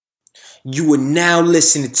You are now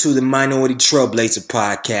listening to the Minority Trailblazer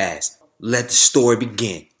podcast. Let the story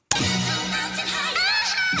begin.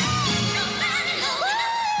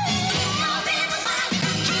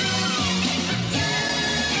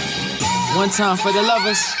 One time for the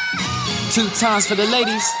lovers, 2 times for the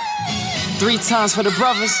ladies, 3 times for the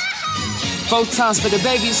brothers, 4 times for the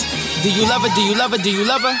babies. Do you love her? Do you love her? Do you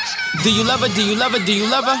love her? Do you love her? Do you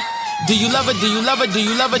love her? Do you love her? Do you love her? Do you love her? Do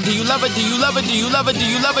you love her? Do you love her? Do you love her? Do you love her? Do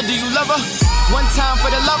you love her? Do you love her? 1 time for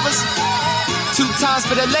the lovers, 2 times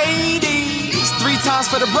for the ladies, 3 times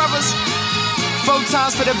for the brothers, 4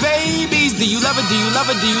 times for the babies. Do you love her? Do you love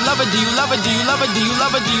her? Do you love her? Do you love her? Do you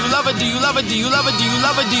love her? Do you love her? Do you love her? Do you love her? Do you love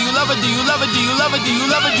her? Do you love her? Do you love her? Do you love her? Do you love her? Do you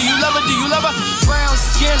love her? Do you love her? Do you love her? Brown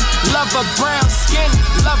skin, love her brown skin,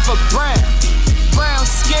 love her brown. Brown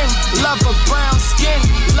skin, love her brown skin,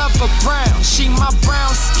 love her brown. She my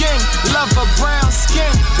brown skin, love her brown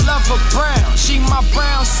skin, love her brown. She my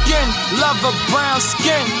brown skin, love her brown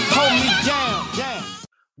skin. Hold me down.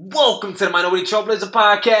 Welcome to the Minority Trailblazer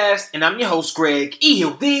podcast, and I'm your host, Greg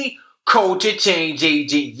Ehill, the culture change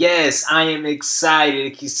agent. Yes, I am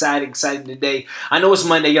excited today. I know it's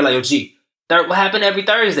Monday. You're like, oh, gee, what happened every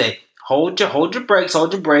Thursday? Hold your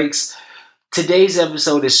brakes. Today's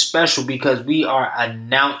episode is special because we are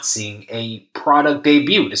announcing a product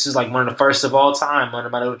debut. This is like one of the first of all time on the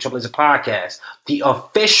Minority Trailblazer podcast. The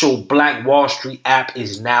official Black Wall Street app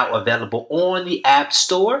is now available on the App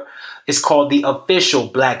Store. It's called the official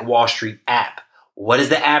Black Wall Street app. What does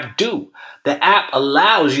the app do? The app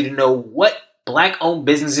allows you to know what Black-owned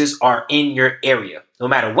businesses are in your area. No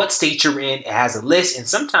matter what state you're in, it has a list, and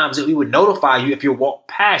sometimes it would notify you if you walk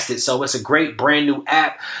past it. So it's a great brand new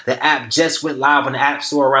app. The app just went live on the App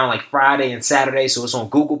Store around like Friday and Saturday, so it's on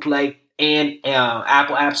Google Play and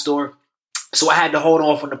Apple App Store. So I had to hold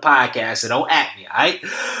on from the podcast, so don't at me, all right?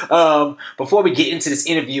 Before we get into this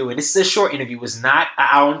interview, and this is a short interview, it's not an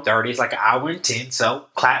hour and 30, it's like an hour and 10, so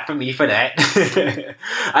clap for me for that.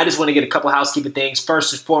 I just want to get a couple housekeeping things.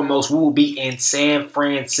 First and foremost, we will be in San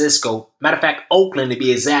Francisco. Matter of fact, Oakland to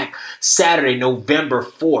be exact, Saturday, November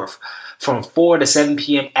 4th. From 4 to 7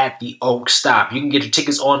 p.m. at the Oak Stop. You can get your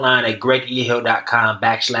tickets online at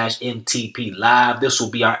gregehill.com/MTP Live. This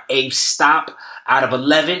will be our 8th stop out of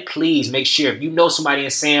 11. Please make sure if you know somebody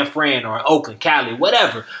in San Fran or Oakland, Cali,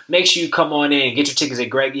 whatever, make sure you come on in. Get your tickets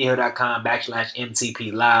at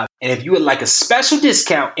gregehill.com/MTP Live. And if you would like a special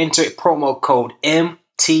discount, enter promo code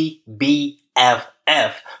MTBFF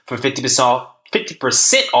for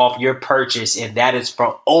 50% off your purchase, and that is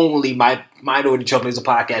for only my Minority Trailblazer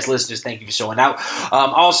podcast listeners. Thank you for showing out.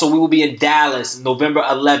 Also, we will be in Dallas November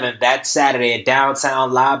 11th, that Saturday at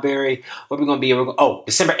Downtown Library. Where we're going to be?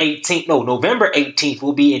 November 18th,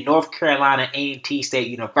 we'll be in North Carolina A&T State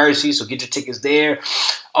University, so get your tickets there.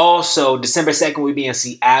 Also, December 2nd, we'll be in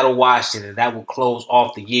Seattle, Washington. That will close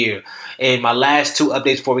off the year. And my last 2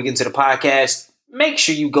 updates before we get into the podcast. Make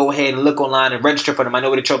sure you go ahead and look online and register for the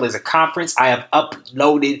Minority Trailblazer Conference. I have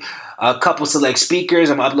uploaded a couple select speakers.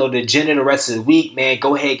 I'm going to upload the agenda the rest of the week. Man,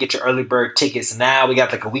 go ahead and get your early bird tickets now. We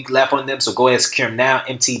got like a week left on them, so go ahead and secure them now.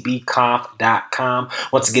 mtbconf.com.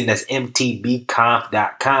 Once again, that's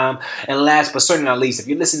mtbconf.com. And last but certainly not least, if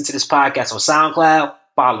you're listening to this podcast on SoundCloud,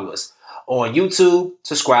 follow us. On YouTube,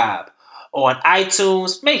 subscribe. On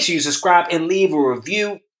iTunes, make sure you subscribe and leave a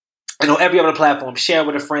review. And on every other platform, share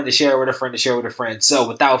with a friend, to share with a friend, to share with a friend. So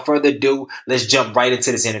without further ado, let's jump right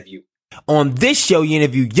into this interview. On this show, you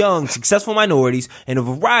interview young, successful minorities in a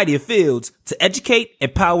variety of fields to educate,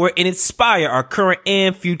 empower, and inspire our current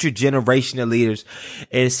and future generation of leaders.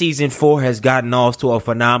 And season 4 has gotten off to a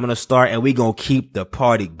phenomenal start, and we're going to keep the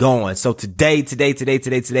party going. So today,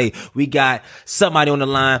 we got somebody on the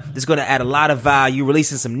line that's going to add a lot of value,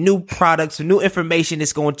 releasing some new products, some new information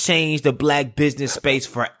that's going to change the Black business space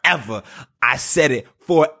forever. I said it,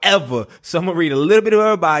 forever. So I'm going to read a little bit of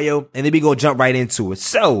her bio, and then we're going to jump right into it.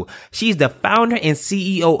 So she's the founder and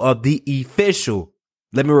CEO of the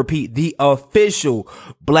official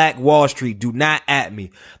Black Wall Street. Do not at me.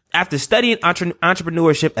 After studying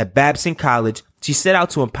entrepreneurship at Babson College, she set out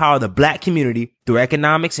to empower the Black community through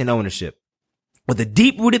economics and ownership. With a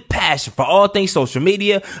deep-rooted passion for all things social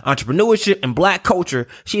media, entrepreneurship, and Black culture,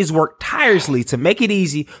 she has worked tirelessly to make it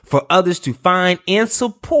easy for others to find and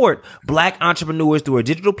support Black entrepreneurs through her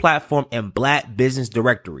digital platform and Black Business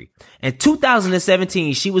Directory. In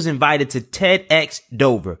 2017, she was invited to TEDx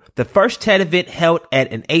Dover, the first TED event held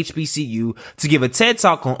at an HBCU, to give a TED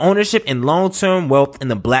Talk on ownership and long-term wealth in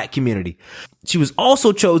the Black community. She was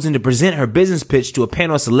also chosen to present her business pitch to a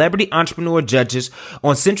panel of celebrity entrepreneur judges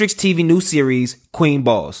on Centric's TV news series, Queen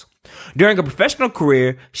Boss. During her professional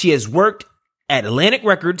career, she has worked at Atlantic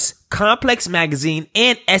Records, Complex Magazine,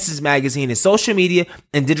 and Essence Magazine in social media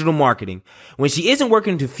and digital marketing. When she isn't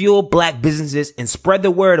working to fuel Black businesses and spread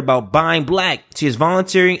the word about buying Black, she is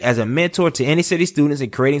volunteering as a mentor to inner city students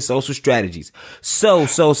and creating social strategies. So,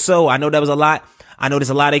 I know that was a lot. I know there's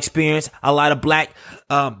a lot of experience, a lot of Black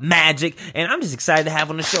magic, and I'm just excited to have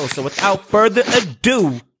on the show. So without further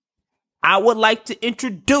ado, I would like to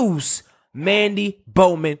introduce Mandy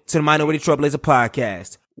Bowman to the Minority Trailblazer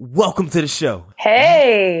podcast. Welcome to the show.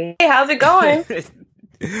 Hey, how's it going?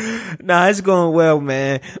 Nah, it's going well,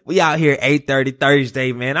 man. We out here 8:30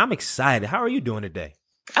 Thursday, man. I'm excited. How are you doing today?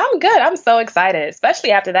 I'm good. I'm so excited,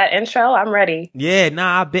 especially after that intro. I'm ready. Yeah,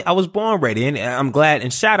 nah, I was born ready, and I'm glad.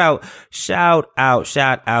 And shout out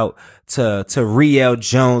to Riel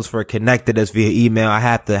Jones for connecting us via email. I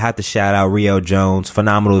have to shout out Riel Jones,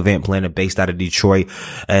 phenomenal event planner based out of Detroit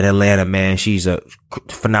and Atlanta, man. She's a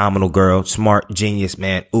phenomenal girl, smart, genius,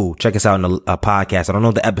 man. Ooh, check us out on the podcast. I don't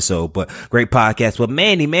know the episode, but great podcast. But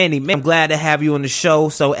Mandy, man, I'm glad to have you on the show.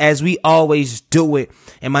 So as we always do it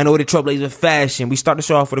in Minority Trailblazer fashion, we start the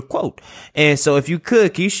show off with a quote. And so if you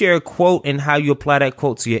can you share a quote and how you apply that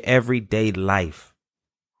quote to your everyday life?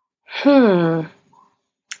 So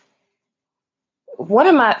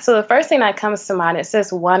the first thing that comes to mind, it's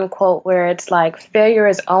this one quote where it's like, failure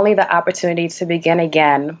is only the opportunity to begin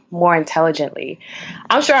again more intelligently.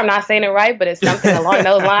 I'm sure I'm not saying it right, but it's something along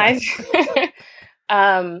those lines.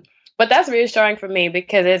 But that's reassuring for me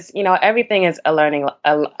because it's, everything is a learning,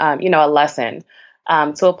 a lesson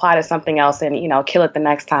to apply to something else and, kill it the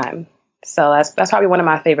next time. So that's probably one of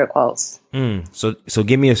my favorite quotes. So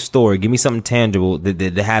give me a story. Give me something tangible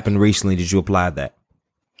that happened recently. Did you apply that?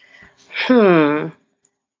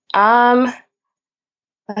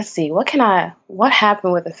 Let's see. What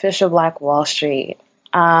happened with Official Black Wall Street?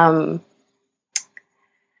 The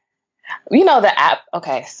app.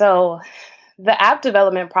 Okay. So the app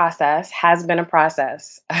development process has been a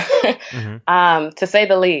process, to say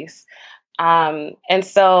the least. And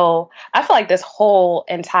so I feel like this whole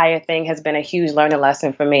entire thing has been a huge learning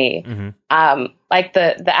lesson for me. Like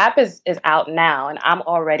the app is out now and I'm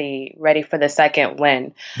already ready for the second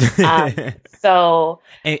win. So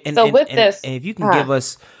if you can give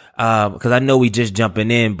us, cause I know we just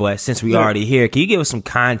jumping in, but since we already here, can you give us some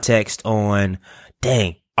context on,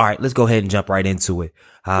 all right, let's go ahead and jump right into it.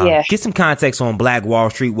 Get some context on Black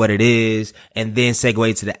Wall Street, what it is, and then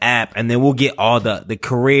segue to the app, and then we'll get all the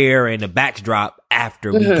career and the backdrop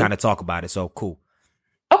after we kind of talk about it. So cool.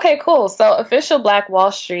 Okay, cool. So Official Black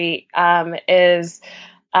Wall Street is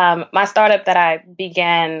my startup that I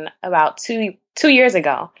began about two years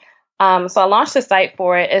ago. So I launched a site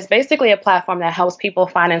for it. It's basically a platform that helps people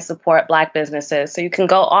find and support Black businesses. So you can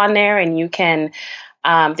go on there and you can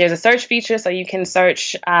there's a search feature, so you can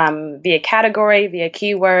search via category, via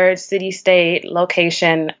keyword, city, state,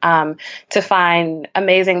 location, to find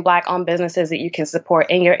amazing Black-owned businesses that you can support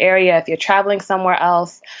in your area if you're traveling somewhere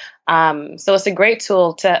else. So it's a great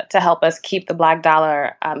tool to help us keep the Black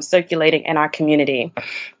dollar circulating in our community.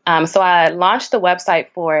 So I launched the website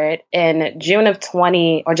for it in July of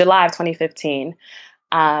 2015.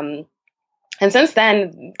 And since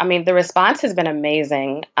then, the response has been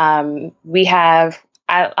amazing.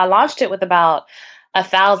 I launched it with about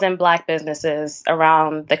 1,000 Black businesses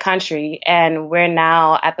around the country, and we're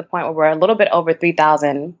now at the point where we're a little bit over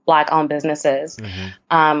 3,000 Black-owned businesses.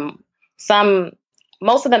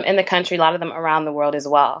 Most of them in the country, a lot of them around the world as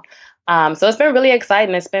well. So it's been really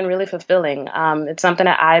exciting. It's been really fulfilling. It's something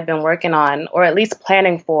that I've been working on, or at least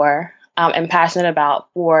planning for, and passionate about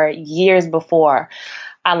for years before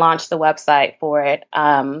I launched the website for it.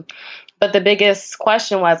 But the biggest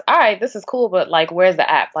question was, all right, this is cool, but where's the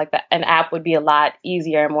app? An app would be a lot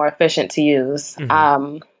easier and more efficient to use.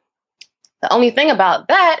 The only thing about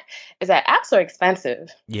that is that apps are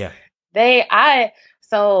expensive. Yeah.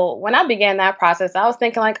 So when I began that process, I was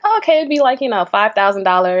thinking okay, it'd be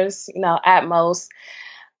 $5,000, at most.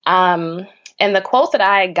 And the quotes that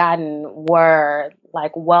I had gotten were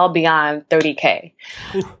well beyond $30K.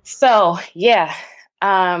 So yeah.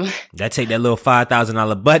 That take that little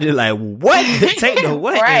 $5,000 budget. What? Take the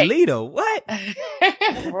what? Right. Alito, what?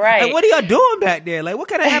 Right. What are y'all doing back there? What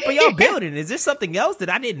kind of app are y'all building? Is this something else that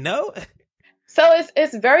I didn't know? So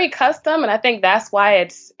it's very custom, and I think that's why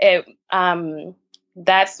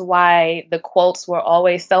that's why the quotes were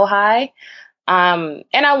always so high. And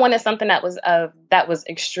I wanted something that was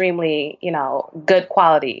extremely, good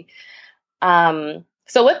quality. So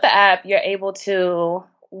with the app, you're able to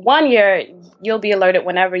you'll be alerted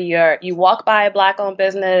whenever you walk by a Black-owned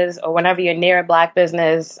business or whenever you're near a Black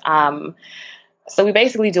business. So we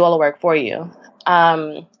basically do all the work for you.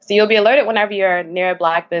 So you'll be alerted whenever you're near a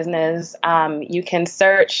Black business. You can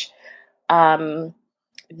search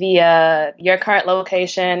via your current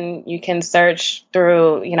location. You can search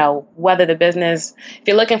through, whether the business, if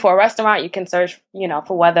you're looking for a restaurant, you can search,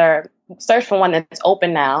 search for one that's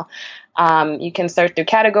open now. You can search through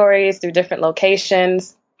categories, through different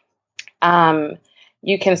locations. You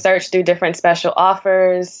can search through different special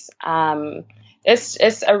offers.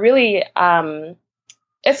 It's a really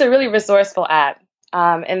resourceful app.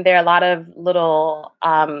 And there are a lot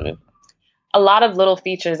of little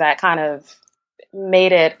features that kind of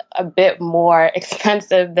made it a bit more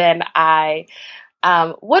expensive than I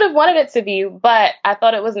would have wanted it to be, but I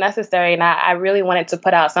thought it was necessary, and I really wanted to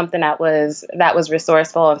put out something that was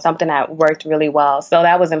resourceful and something that worked really well. So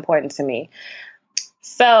that was important to me.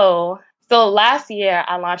 So last year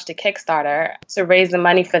I launched a Kickstarter to raise the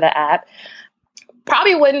money for the app.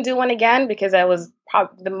 Probably wouldn't do one again because that was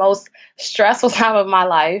probably the most stressful time of my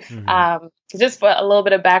life. Mm-hmm. Just for a little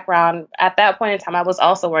bit of background, at that point in time, I was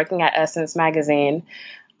also working at Essence Magazine.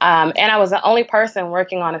 And I was the only person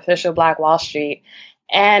working on Official Black Wall Street,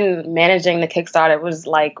 and managing the Kickstarter was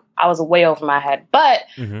like, I was way over my head. But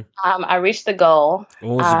I reached the goal.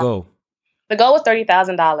 What was the goal? The goal was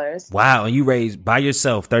 $30,000. Wow. And you raised by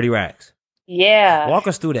yourself 30 racks. Yeah. Walk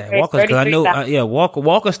us through that. Walk us, because I know,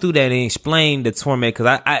 walk us through that and explain the torment.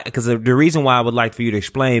 Because the reason why I would like for you to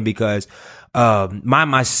explain, because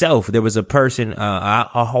myself, there was a person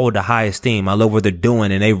I hold the high esteem. I love what they're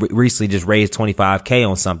doing, and they recently just raised $25K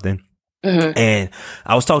on something. Mm-hmm. And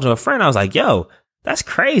I was talking to a friend. I was like, "Yo, that's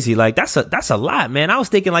crazy! Like that's a lot, man." I was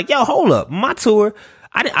thinking like, "Yo, hold up, my tour."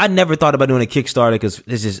 I never thought about doing a Kickstarter because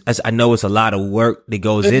it's just, I know it's a lot of work that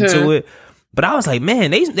goes into it. But I was like,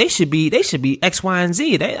 man, they should be X, Y, and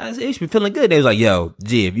Z. They should be feeling good. They was like, yo,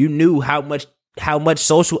 G, if you knew how much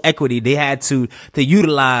social equity they had to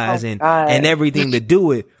utilize and everything to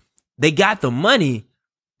do it, they got the money,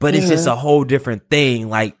 but it's just a whole different thing.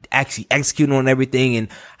 Like actually executing on everything and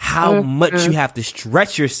how much you have to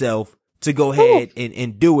stretch yourself to go ahead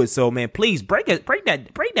and do it. So man, please break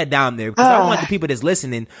that down there, because I want the people that's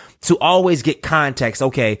listening to always get context.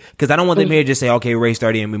 Okay. Cause I don't want them here to just say, okay, raise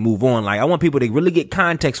 30 and we move on. Like I want people to really get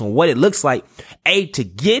context on what it looks like, to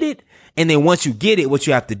get it. And then once you get it, what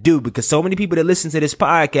you have to do, because so many people that listen to this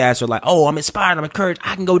podcast are like, oh, I'm inspired, I'm encouraged,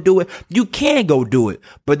 I can go do it. You can go do it.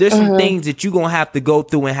 But there's some things that you're going to have to go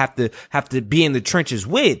through and have to be in the trenches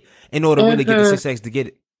with in order to really get the success to get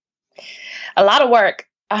it. A lot of work.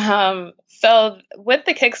 So with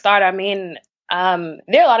the Kickstarter, I mean, there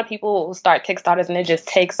are a lot of people who start Kickstarters and it just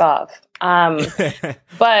takes off.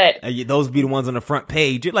 But those be the ones on the front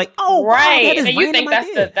page. You're like, oh, right. Wow, and you think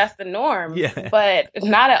that's the norm, yeah. But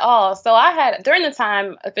not at all. So I had, during the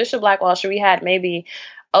time, Official Black Wall Street, we had maybe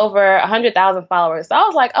over 100,000 followers. So I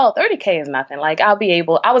was like, oh, 30K is nothing. Like I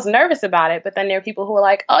was nervous about it, but then there are people who were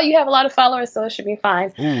like, oh, you have a lot of followers, so it should be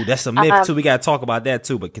fine. Ooh, that's a myth too. We got to talk about that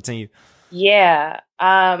too, but continue. Yeah.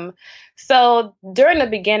 So during the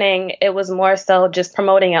beginning, it was more so just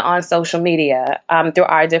promoting it on social media, through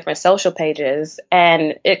our different social pages.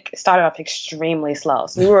 And it started off extremely slow.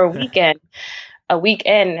 So we were a week in,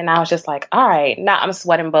 and I was just like, all right, now I'm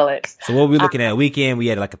sweating bullets. So what were we looking at? Weekend, we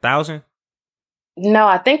had like 1,000? No,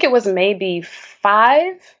 I think it was maybe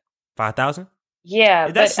 5,000? Yeah.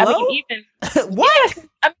 Is that slow? I mean, even what? Yeah,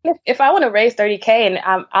 I mean, if I want to raise 30K and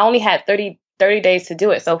I only had 30 days to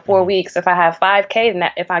do it. So 4 weeks, if I have 5K, and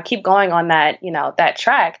if I keep going on that, that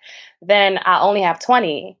track, then I only have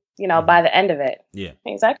 20, by the end of it. Yeah.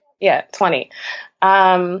 Exactly. Yeah. 20.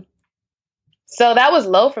 So that was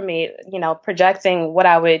low for me, projecting what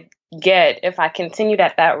I would get if I continued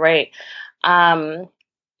at that rate. So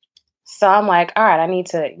I'm like, all right, I need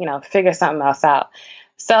to, figure something else out.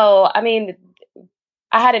 So, I mean,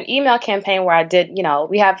 I had an email campaign where I did,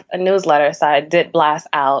 we have a newsletter. So I did blast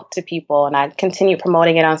out to people, and I continued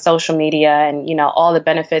promoting it on social media and, all the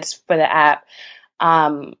benefits for the app.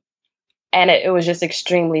 And it was just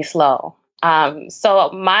extremely slow.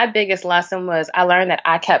 So my biggest lesson was I learned that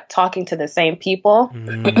I kept talking to the same people.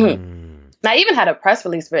 And I even had a press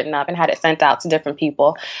release written up and had it sent out to different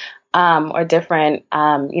people, or different,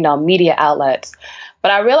 media outlets. But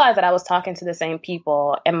I realized that I was talking to the same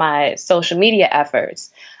people in my social media efforts.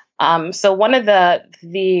 So one of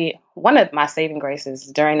my saving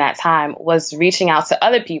graces during that time was reaching out to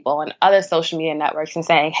other people and other social media networks and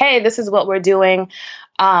saying, hey, this is what we're doing.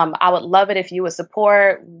 I would love it if you would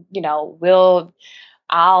support,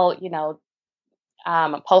 I'll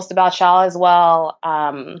post about y'all as well.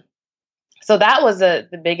 So that was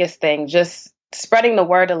the biggest thing, just spreading the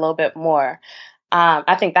word a little bit more.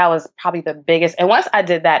 I think that was probably the biggest. And once I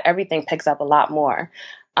did that, everything picks up a lot more.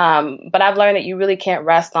 But I've learned that you really can't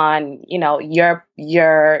rest on, your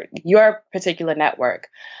particular network,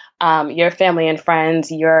 your family and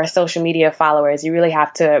friends, your social media followers. You really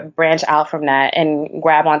have to branch out from that and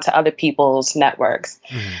grab onto other people's networks.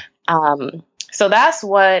 So that's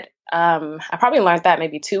what I probably learned that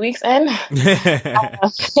maybe 2 weeks in.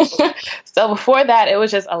 So before that, it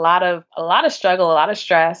was just a lot of struggle, a lot of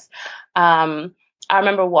stress. I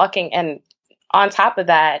remember walking, and on top of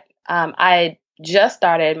that, I just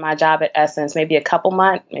started my job at Essence maybe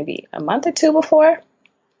maybe a month or two before.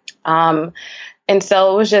 And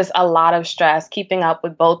so it was just a lot of stress keeping up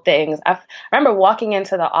with both things. I remember walking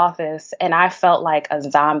into the office and I felt like a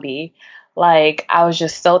zombie. Like I was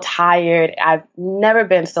just so tired. I've never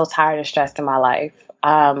been so tired or stressed in my life.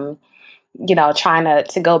 Trying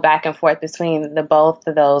to go back and forth between the both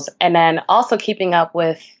of those. And then also keeping up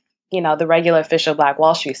with, the regular official Black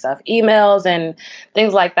Wall Street stuff, emails and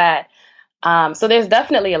things like that. So there's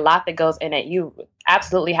definitely a lot that goes in it. You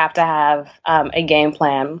absolutely have to have a game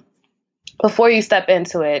plan before you step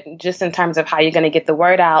into it, just in terms of how you're going to get the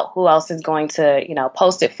word out, who else is going to,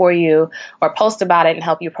 post it for you or post about it and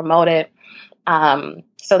help you promote it.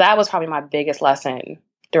 So that was probably my biggest lesson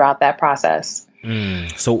throughout that process.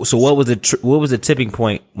 So what was the tipping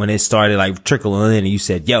point when it started like trickling in and you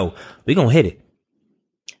said, yo, we're going to hit it?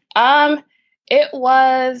 It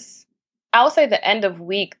was, I would say the end of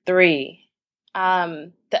week 3.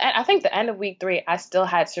 I think the end of week 3, I still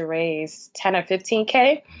had to raise 10 or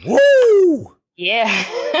 15K. Woo! Yeah.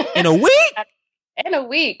 In a week? In a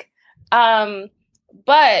week.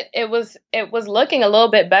 But it was looking a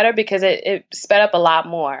little bit better because it sped up a lot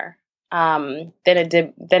more, than it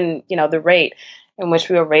did, the rate in which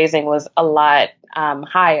we were raising was a lot,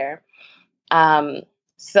 higher.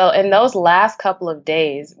 So in those last couple of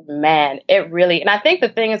days, man, it really, and I think the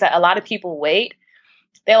thing is that a lot of people wait.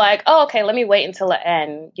 They're like, oh, okay, let me wait until the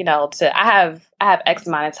end, I have X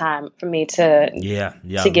amount of time for me to give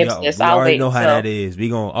to this. I'll already know how that is.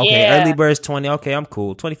 We early bird's 20. Okay, I'm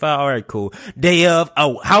cool. 25. All right, cool. Day of,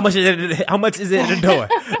 how much is it? How much is it at the door?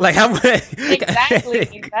 Like how much?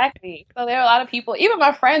 Exactly. So there are a lot of people, even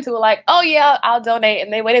my friends, who were like, oh yeah, I'll donate,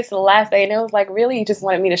 and they waited till the last day, and it was like, really, you just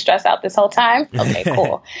wanted me to stress out this whole time? Okay,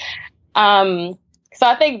 cool. So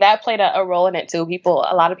I think that played a role in it too.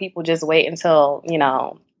 A lot of people just wait until,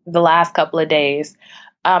 the last couple of days.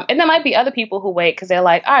 And there might be other people who wait because they're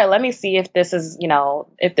like, all right, let me see if this is,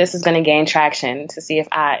 if this is going to gain traction, to see if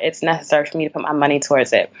it's necessary for me to put my money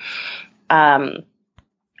towards it.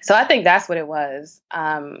 So I think that's what it was.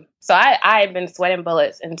 So I had been sweating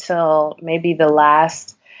bullets until maybe the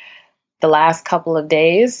last couple of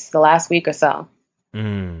days, the last week or so.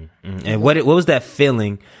 And what was that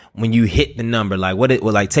feeling when you hit the number?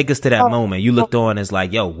 Like take us to that moment. You looked on as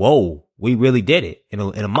like, yo, whoa, we really did it in a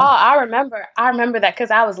month. Oh, I remember that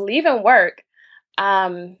because I was leaving work,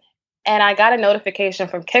 and I got a notification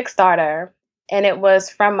from Kickstarter, and it was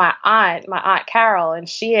from my aunt Carol, and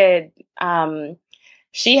she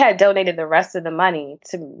had donated the rest of the money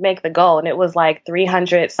to make the goal, and it was like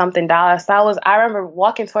 $300 something. So I remember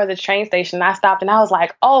walking towards the train station, and I stopped and I was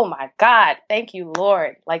like, oh my God, thank you,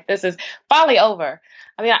 Lord. Like, this is finally over.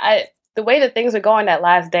 I mean, the way that things were going that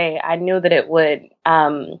last day, I knew that it would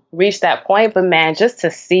reach that point, but man, just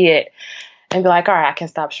to see it and be like, all right, I can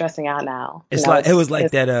stop stressing out now. It was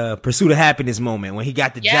like that Pursuit of Happiness moment when he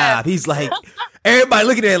got the job. He's like, everybody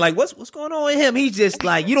looking at it like, what's going on with him? He's just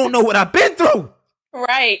like, you don't know what I've been through.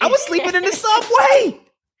 Right. I was sleeping in the subway.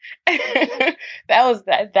 That was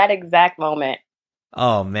that exact moment.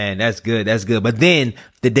 Oh man, that's good. That's good. But then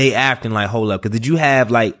the day after, like, hold up, because did you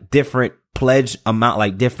have like different pledge amount,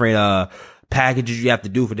 like different packages you have to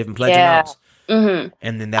do for different pledge amounts? Mm-hmm.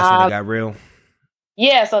 And then that's when it got real.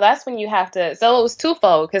 Yeah, so that's when you have to. So it was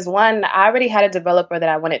twofold because one, I already had a developer that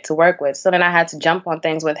I wanted to work with, so then I had to jump on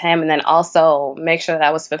things with him, and then also make sure that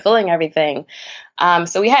I was fulfilling everything.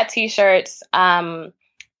 So we had T-shirts.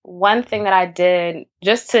 One thing that I did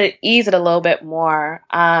just to ease it a little bit more,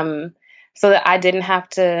 so that I didn't have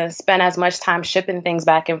to spend as much time shipping things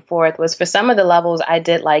back and forth, was for some of the levels I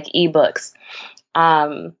did like ebooks,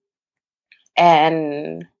 and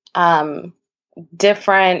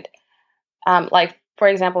different, like for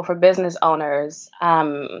example, for business owners,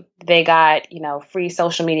 they got free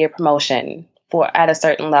social media promotion at a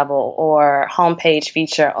certain level, or homepage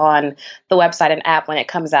feature on the website and app when it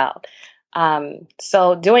comes out.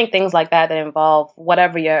 So doing things like that involve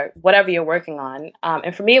whatever you're working on.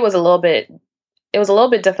 And for me, it was a little bit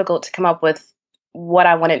difficult to come up with what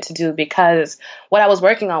I wanted to do because what I was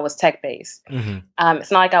working on was tech based. Mm-hmm. It's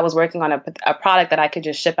not like I was working on a product that I could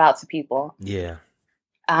just ship out to people. Yeah.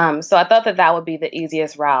 So I thought that that would be the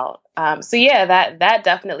easiest route. So yeah, that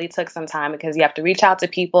definitely took some time because you have to reach out to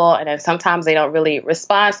people, and then sometimes they don't really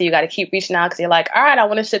respond. So you got to keep reaching out because you're like, all right, I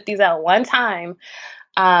want to ship these out one time.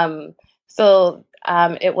 It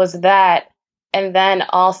was that, and then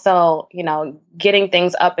also, getting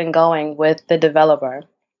things up and going with the developer.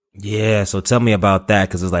 Yeah. So tell me about that.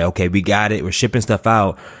 Cause it's like, okay, we got it. We're shipping stuff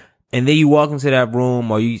out. And then you walk into that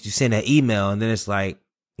room or you send an email and then it's like,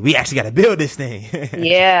 we actually got to build this thing.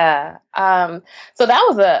 Yeah. So that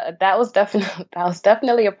was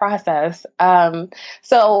definitely a process.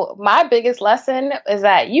 So my biggest lesson is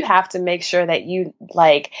that you have to make sure that you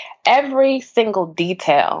like every single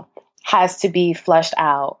detail has to be fleshed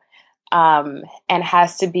out, and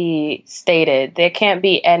has to be stated. There can't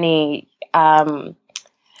be any,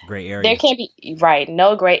 Gray area. there can't be, right,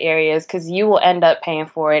 no gray areas because you will end up paying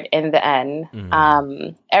for it in the end.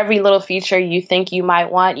 Every little feature you think you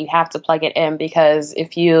might want, you have to plug it in because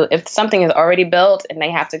if something is already built and they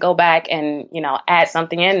have to go back and add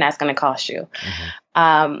something in, that's going to cost you.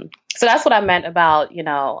 So that's what I meant about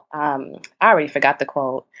I already forgot the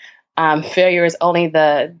quote. Failure is only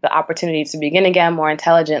the opportunity to begin again more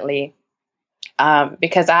intelligently.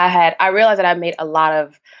 Because I realized that I made a lot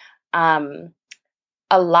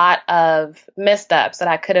of missteps that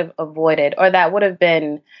I could have avoided, or that would have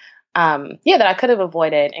been, that I could have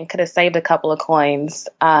avoided and could have saved a couple of coins,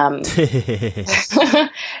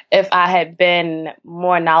 if I had been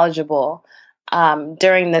more knowledgeable,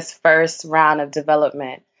 during this first round of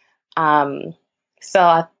development.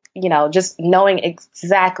 Just knowing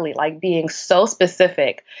exactly, like being so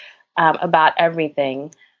specific, about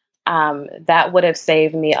everything, that would have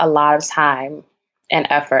saved me a lot of time and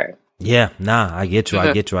effort. Yeah, nah, I get you.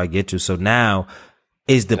 I get you. So now,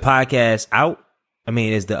 is the podcast out? I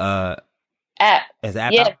mean, is the app? Is the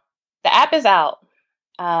app Yeah, out? the app is out.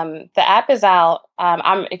 The app is out.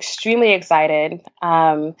 I'm extremely excited.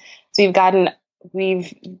 So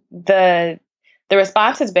the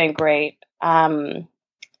response has been great. And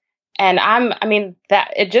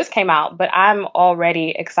that it just came out, but I'm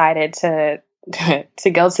already excited to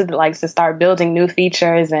to start building new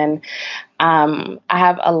features, and I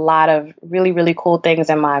have a lot of really, really cool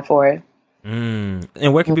things in mind for it. And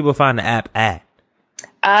where can people find the app at?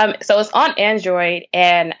 So it's on Android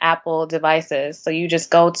and Apple devices. So you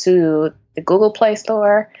just go to the Google Play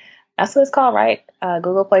Store. That's what it's called, right?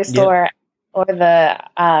 Google Play Store, or the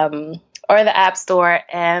App Store,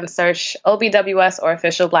 and search OBWS or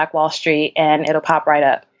Official Black Wall Street, and it'll pop right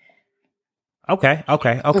up. Okay.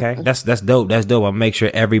 That's dope. That's dope. I'll make sure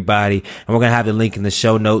everybody, and we're gonna have the link in the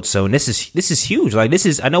show notes. So this is huge. Like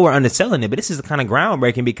I know we're underselling it, but this is kind of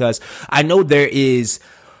groundbreaking because I know there is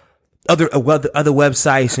other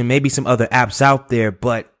websites and maybe some other apps out there,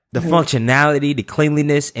 but the functionality, the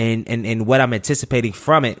cleanliness, and what I'm anticipating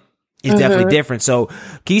from it is definitely different. So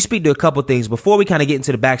can you speak to a couple things before we kind of get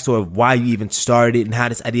into the backstory of why you even started it and how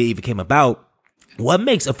this idea even came about? What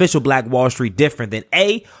makes Official Black Wall Street different than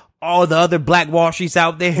all the other Black Wall Streets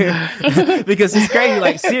out there? Because it's crazy.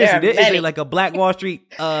 Like seriously, there is like a Black Wall Street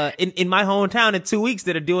in my hometown in 2 weeks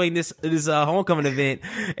that are doing this homecoming event,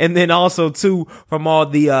 and then also too from all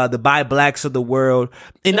the Buy Blacks of the world.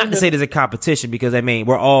 And not to say there's a competition, because I mean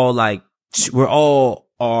we're all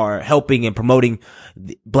are helping and promoting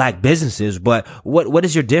Black businesses. But what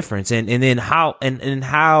is your difference, and then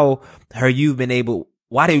how have you been able?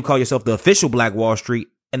 Why do you call yourself the Official Black Wall Street?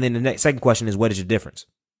 And then the second question is, what is your difference?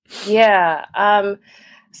 Yeah.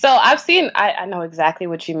 So I know exactly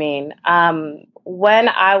what you mean. When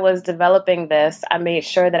I was developing this, I made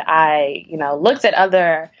sure that I, looked at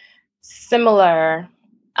other similar,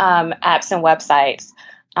 apps and websites.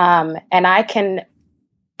 And I can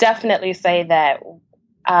definitely say that,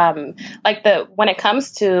 when it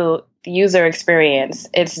comes to the user experience,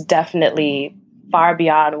 it's definitely far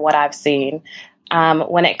beyond what I've seen.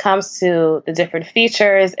 When it comes to the different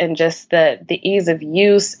features and just the ease of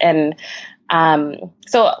use. And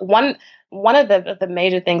so one of the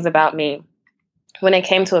major things about me when it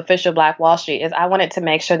came to Official Black Wall Street is I wanted to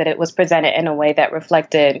make sure that it was presented in a way that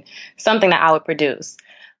reflected something that I would produce.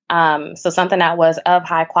 So something that was of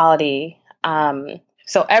high quality.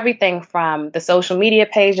 So everything from the social media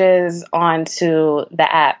pages onto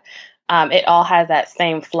the app, it all has that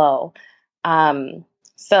same flow.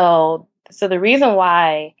 So the reason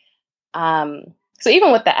why, so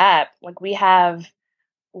even with the app, we have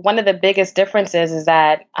one of the biggest differences is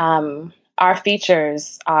that we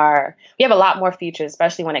have a lot more features,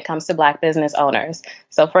 especially when it comes to Black business owners.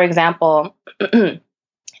 So for example,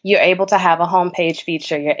 you're able to have a homepage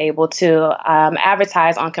feature. You're able to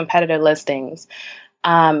advertise on competitor listings.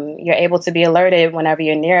 You're able to be alerted whenever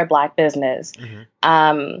you're near a Black business.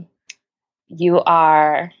 You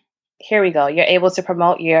are, here we go. You're able to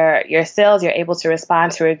promote your sales. You're able to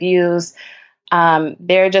respond to reviews.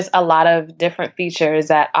 There are just a lot of different features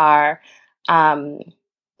that are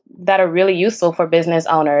really useful for business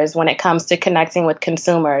owners when it comes to connecting with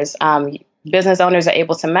consumers. Business owners are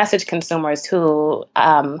able to message consumers who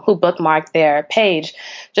bookmark their page,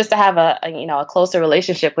 just to have a closer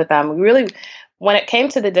relationship with them. Really, when it came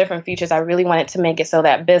to the different features, I really wanted to make it so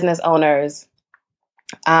that business owners,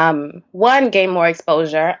 one, gain more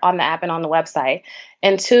exposure on the app and on the website,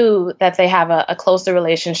 and two, that they have a closer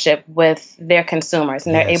relationship with their consumers,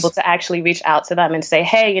 and they're able to actually reach out to them and say,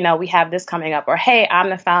 hey, we have this coming up, or hey, I'm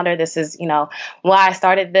the founder. This is, why I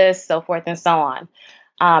started this, so forth and so on.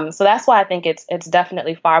 So that's why I think it's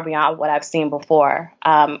definitely far beyond what I've seen before.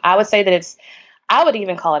 I would say that I would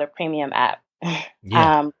even call it a premium app.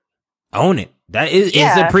 Own it. That is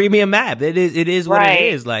it's a premium app. It is what it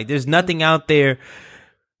is. Like, there's nothing out there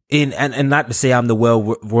and not to say I'm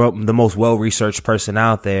the most well-researched person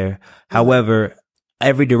out there. However,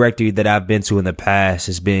 every directory that I've been to in the past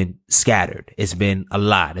has been scattered. It's been a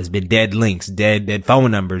lot. It's been dead links, dead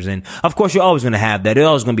phone numbers. And of course, you're always going to have that. There's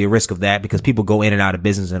always going to be a risk of that because people go in and out of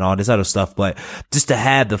business and all this other stuff. But just to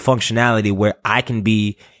have the functionality where I can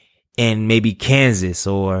be in maybe Kansas,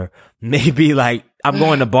 or maybe like I'm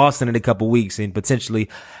going to Boston in a couple weeks, and potentially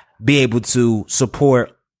be able to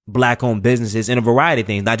support Black-owned businesses in a variety of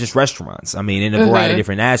things, not just restaurants. I mean, in a variety of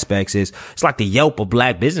different aspects. It's like the Yelp of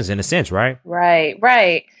Black business in a sense, right?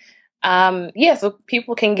 Right. So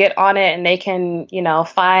people can get on it and they can,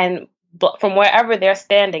 find from wherever they're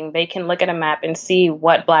standing, they can look at a map and see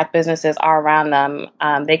what Black businesses are around them.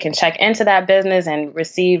 They can check into that business and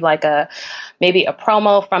receive maybe a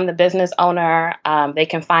promo from the business owner. They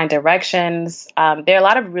can find directions. There are a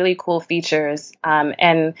lot of really cool features.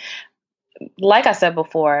 And like I said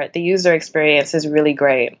before, the user experience is really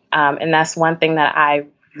great. And that's one thing that I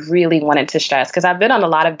really wanted to stress, because I've been on a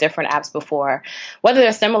lot of different apps before, whether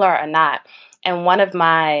they're similar or not. And one of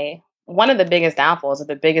the biggest downfalls, or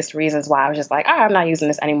the biggest reasons why I was just like, I'm not using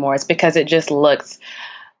this anymore, is because it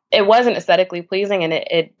wasn't aesthetically pleasing,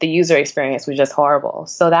 and the user experience was just horrible.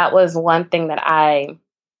 So that was one thing that I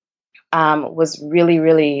was really,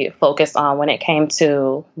 really focused on when it came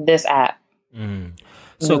to this app.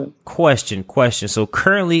 So question. So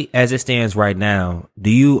currently, as it stands right now,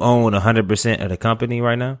 do you own 100% of the company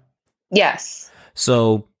right now? Yes.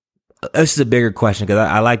 So this is a bigger question, because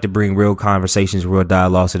I like to bring real conversations, real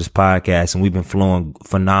dialogues to this podcast, and we've been flowing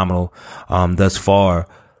phenomenal thus far.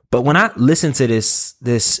 But when I listen to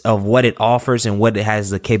this of what it offers and what it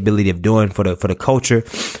has the capability of doing for the culture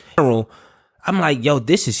in general, I'm like, yo,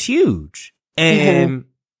 this is huge. And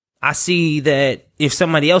I see that if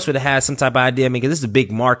somebody else would have had some type of idea, because this is a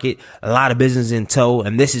big market, a lot of business in tow,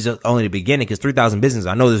 and this is only the beginning, because 3,000 businesses,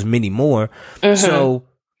 I know there's many more. So,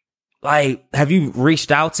 like, have you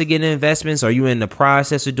reached out to get investments? Are you in the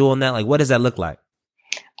process of doing that? Like, what does that look like?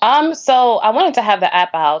 So I wanted to have the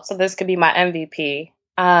app out, so this could be my MVP.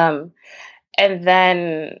 And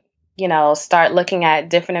then, start looking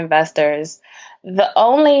at different investors.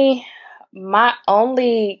 My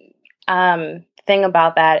only thing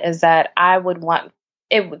about that is that I would want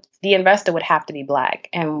the investor would have to be Black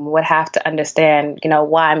and would have to understand,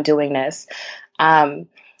 why I'm doing this. And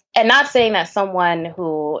not saying that someone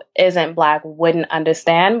who isn't Black wouldn't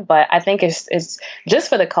understand, but I think it's just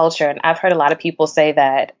for the culture. And I've heard a lot of people say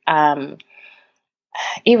that,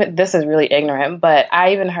 even this is really ignorant, but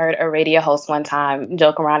I even heard a radio host one time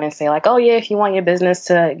joke around and say like, oh yeah, if you want your business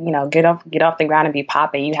to, get off the ground and be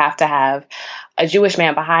popping, you have to have a Jewish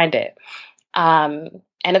man behind it.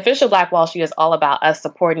 And Official Black Wall Street is all about us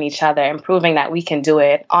supporting each other and proving that we can do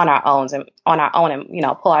it on our own and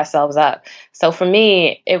pull ourselves up. So for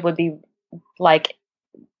me, it would be like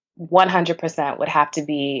 100% would have to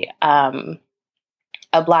be a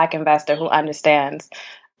Black investor who understands,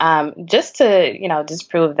 just to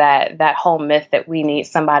disprove that whole myth that we need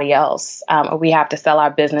somebody else, or we have to sell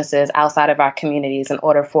our businesses outside of our communities in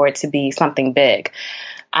order for it to be something big.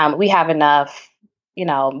 We have enough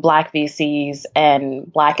Black VCs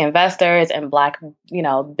and Black investors and Black,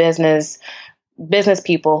 business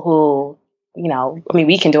people who,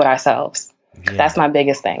 we can do it ourselves. Yeah. That's my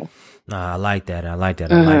biggest thing. Nah, I like that. I like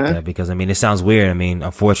that because, it sounds weird.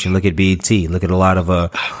 Unfortunately, look at BET. Look at a lot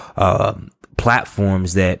of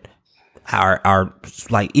platforms that are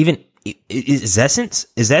like, even is Essence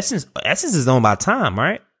is owned by Time,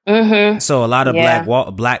 right? So a lot of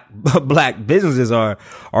black businesses are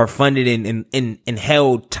funded and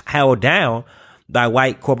held down by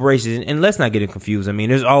white corporations. And let's not get it confused. I mean,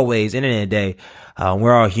 there's always, at the end of the day,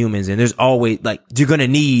 we're all humans, and there's always, like, you're going to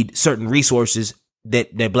need certain resources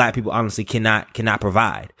that black people honestly cannot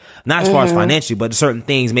provide. Not as far as financially, but certain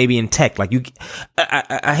things, maybe in tech. Like,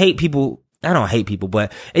 I hate people. I don't hate people,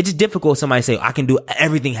 but it's just difficult. Somebody say, I can do,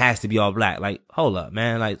 everything has to be all black. Like, hold up,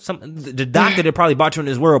 man. Like, the doctor that probably brought you in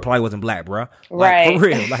this world probably wasn't black, bro. Like, right. For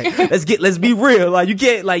real. Like, let's be real. Like, you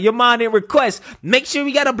get, like, your mom didn't request, make sure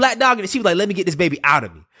we got a black dog. And she was like, let me get this baby out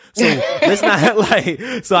of me. So let's not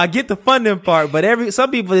like, so I get the funding part, but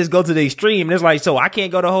some people just go to the extreme. And it's like, so I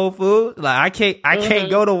can't go to Whole Foods. Like, I can't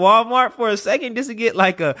go to Walmart for a second just to get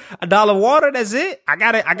like a dollar water. That's it. I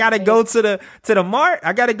gotta go to the mart.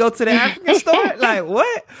 I gotta go to the African store. Like,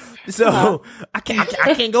 what? So I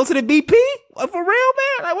can't go to the BP for real,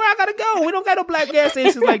 man. Like, where I gotta go? We don't got no black gas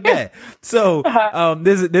stations like that. So,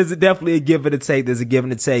 there's definitely a give and a take. There's a give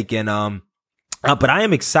and a take. And, but I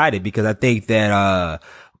am excited because I think that,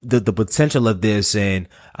 the potential of this, and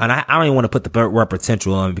I don't even want to put the word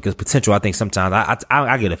potential on, because potential, I think sometimes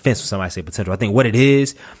I get offensive when somebody say potential. I think what it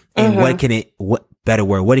is and what it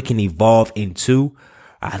can evolve into,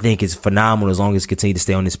 I think is phenomenal as long as it continue to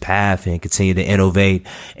stay on this path and continue to innovate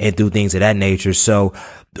and do things of that nature. So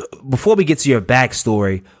before we get to your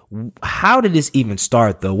backstory, how did this even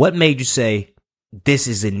start though? What made you say this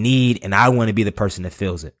is a need and I want to be the person that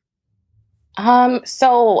fills it?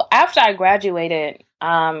 So after I graduated,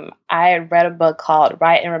 I had read a book called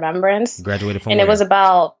Riot and Remembrance. Graduated from and where? It was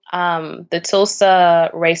about the Tulsa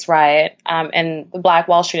race riot and the Black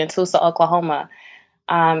Wall Street in Tulsa, Oklahoma.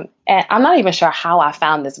 And I'm not even sure how I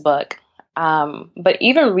found this book. But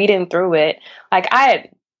even reading through it, like I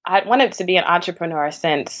wanted to be an entrepreneur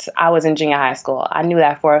since I was in junior high school. I knew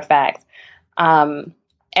that for a fact. And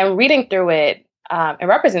reading through it, and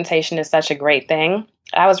representation is such a great thing.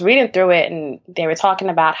 I was reading through it and they were talking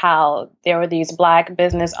about how there were these Black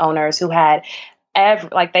business owners who had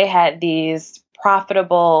they had these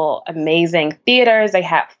profitable, amazing theaters. They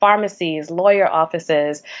had pharmacies, lawyer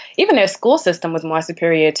offices. Even their school system was more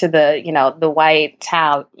superior to the white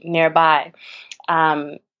town nearby.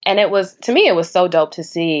 And to me, it was so dope to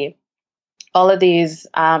see all of these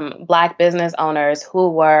Black business owners who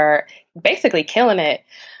were basically killing it.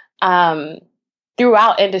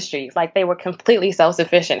 Throughout industries, like they were completely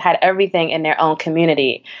self-sufficient, had everything in their own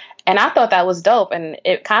community. And I thought that was dope. And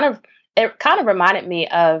it kind of reminded me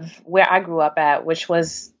of where I grew up at, which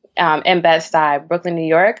was in Bed-Stuy, Brooklyn, New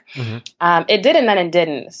York. Mm-hmm. It did and then it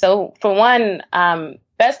didn't. So for one,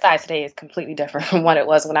 Bed-Stuy today is completely different from what it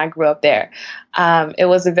was when I grew up there. It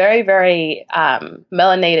was a very, very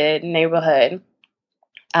melanated neighborhood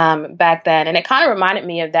back then. And it kind of reminded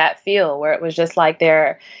me of that feel where it was just like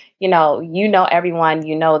there everyone,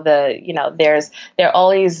 there are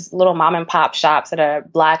all these little mom and pop shops that are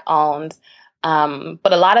Black owned.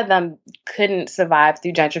 But a lot of them couldn't survive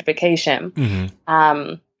through gentrification.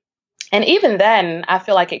 Mm-hmm. And even then, I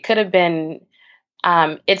feel like it could have been,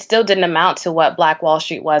 it still didn't amount to what Black Wall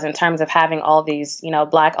Street was in terms of having all these,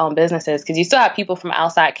 Black owned businesses, because you still have people from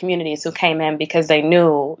outside communities who came in because they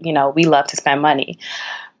knew, we love to spend money.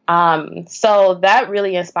 So that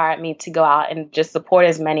really inspired me to go out and just support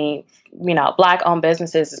as many, Black owned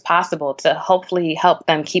businesses as possible to hopefully help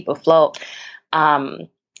them keep afloat, and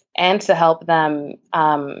to help them,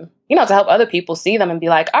 to help other people see them and be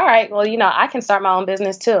like, all right, well, I can start my own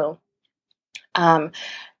business too.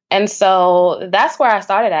 And so that's where I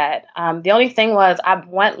started at. The only thing was I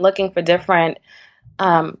went looking for different,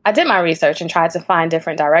 I did my research and tried to find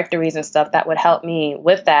different directories and stuff that would help me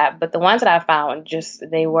with that. But the ones that I found,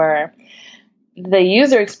 the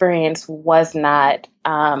user experience was not,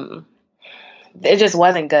 it just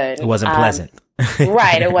wasn't good. It wasn't pleasant.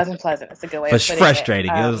 Right. It wasn't pleasant. It's a good way of putting it. It was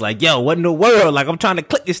frustrating. It was like, yo, what in the world? Like, I'm trying to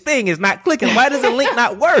click this thing. It's not clicking. Why does the link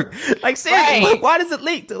not work? Like, seriously, right. Why does it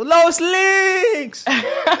link to lowest links?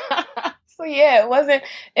 So yeah,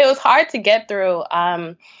 it was hard to get through.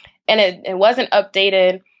 And it wasn't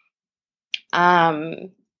updated.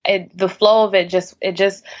 The flow of it just,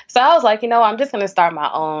 so I was like, I'm just going to start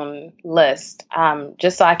my own list,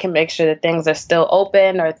 just so I can make sure that things are still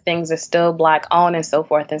open or things are still Black owned and so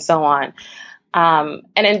forth and so on. And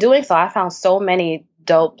in doing so, I found so many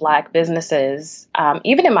dope Black businesses,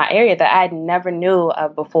 even in my area that I never knew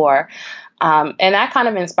of before. And that kind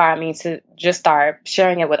of inspired me to just start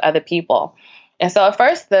sharing it with other people. And so at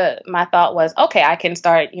first my thought was, okay, I can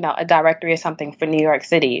start, a directory or something for New York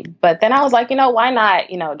City. But then I was like, why not,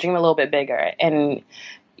 dream a little bit bigger and,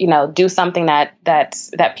 do something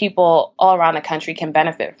that people all around the country can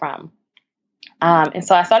benefit from. And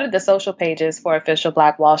so I started the social pages for Official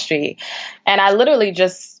Black Wall Street, and I literally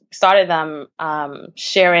just started them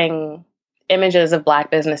sharing images of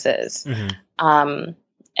Black businesses, and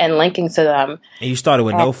linking to them. And you started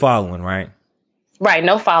with no following, right? Right,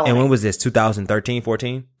 no following. And when was this? 2013,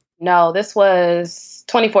 14? No, this was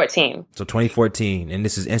 2014. So 2014, and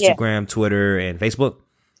this is Instagram, Twitter, and Facebook?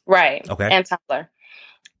 Right. Okay. And Tumblr.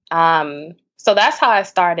 So that's how I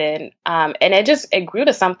started. And it grew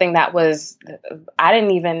to something that was,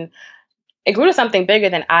 it grew to something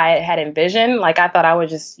bigger than I had envisioned. Like, I thought I would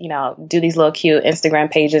just, do these little cute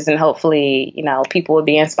Instagram pages and hopefully, people would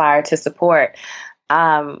be inspired to support.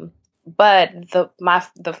 But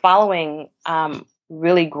the following,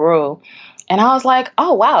 really grew. And I was like,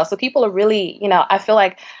 oh, wow. So people are really, I feel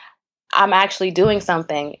like I'm actually doing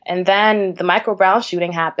something. And then the Michael Brown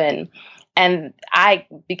shooting happened. And I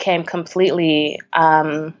became completely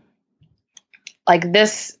like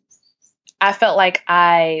this. I felt like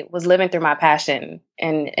I was living through my passion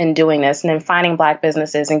in doing this, and then finding Black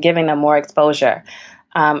businesses and giving them more exposure.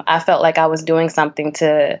 I felt like I was doing something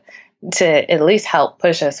to at least help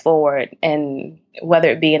push us forward, and whether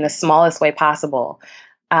it be in the smallest way possible.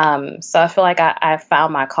 So I feel like I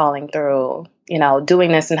found my calling through,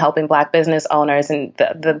 doing this and helping Black business owners. And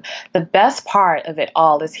the best part of it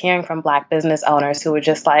all is hearing from Black business owners who were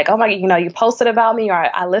just like, oh my, you posted about me,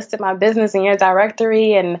 or I listed my business in your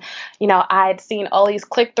directory, and, I'd seen all these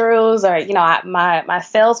click-throughs, or, my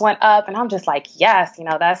sales went up, and I'm just like, yes,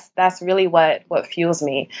 that's really what fuels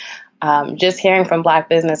me. Just hearing from Black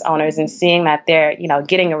business owners and seeing that they're,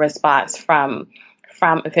 getting a response from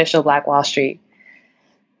Official Black Wall Street.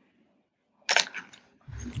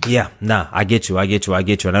 Yeah, nah, I get you. And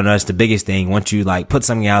I know that's the biggest thing. Once you like put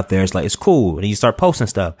something out there, it's like, it's cool. And you start posting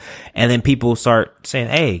stuff, and then people start saying,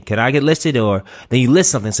 hey, can I get listed? Or then you list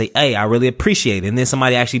something and say, hey, I really appreciate it. And then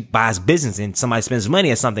somebody actually buys business, and somebody spends money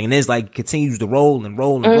at something, and it's like continues to roll and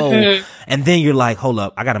roll and roll. And then you're like, hold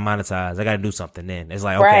up, I got to monetize. I got to do something. Then it's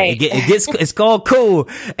like, okay, right. it gets, it's called cool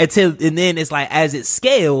and then it's like, as it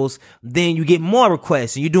scales, then you get more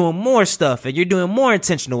requests, and you're doing more stuff, and you're doing more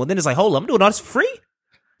intentional. And then it's like, hold up, I'm doing all this for free.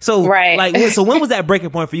 So, right. So when was that breaking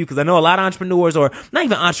point for you? Because I know a lot of entrepreneurs, or not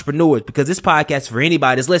even entrepreneurs, because this podcast for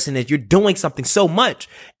anybody that's listening, that you're doing something so much,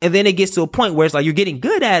 and then it gets to a point where it's like you're getting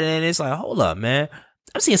good at it, and it's like, hold up, man,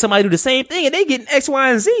 I'm seeing somebody do the same thing, and they getting X, Y,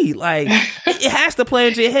 and Z. Like, it has to play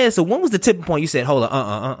into your head. So when was the tipping point you said, hold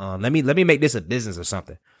up, let me make this a business or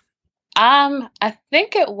something? I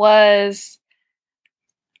think it was,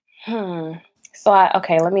 So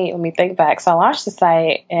let me think back. So I launched the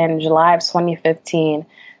site in July of 2015.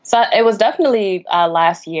 So it was definitely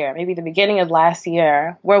last year, maybe the beginning of last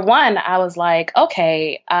year, where I was like,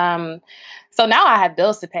 okay, so now I have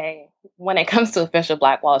bills to pay when it comes to Official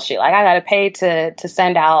Black Wall Street. Like, I got to pay to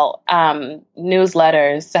send out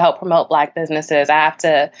newsletters to help promote Black businesses. I have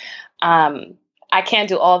to, I can't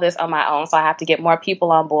do all this on my own, so I have to get more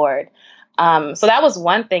people on board. So that was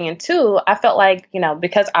one thing. And two, I felt like,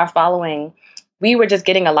 because our following, we were just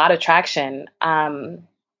getting a lot of traction.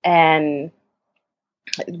 And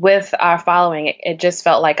with our following, it just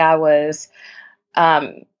felt like I was,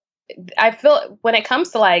 I feel when it comes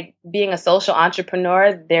to like being a social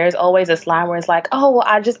entrepreneur, there's always this line where it's like, oh, well,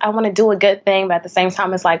 I want to do a good thing. But at the same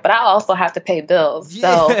time, it's like, but I also have to pay bills.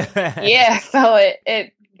 So so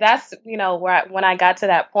that's, when I got to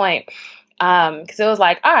that point, because it was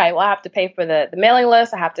like, all right, well, I have to pay for the mailing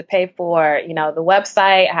list. I have to pay for, the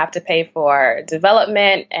website. I have to pay for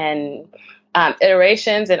development and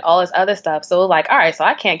iterations and all this other stuff. So it was like, all right, so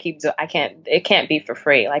it can't be for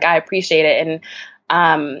free. Like, I appreciate it.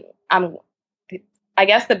 And I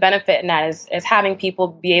guess the benefit in that is having people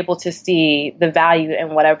be able to see the value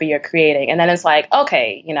in whatever you're creating. And then it's like,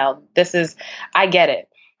 okay, I get it.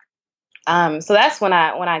 So that's when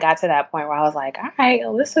I got to that point where I was like, all right,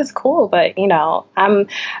 well, this is cool. But,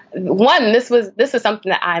 this is something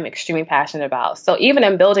that I'm extremely passionate about. So even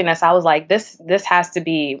in building this, I was like, this has to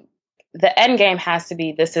be, the end game has to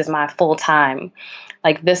be, this is my full time,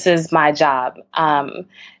 like, this is my job. And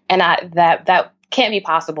that can't be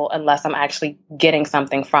possible unless I'm actually getting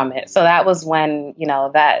something from it. So that was when,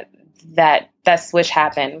 that switch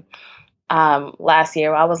happened. Last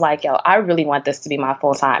year, I was like, yo, I really want this to be my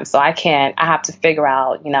full time. So I have to figure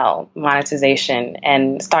out, monetization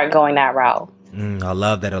and start going that route. I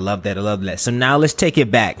love that. So now let's take it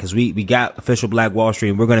back, because we got Official Black Wall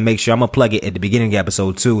Street, and we're going to make sure, I'm going to plug it at the beginning of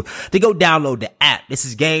episode 2, to go download the app. This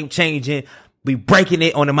is game changing. We breaking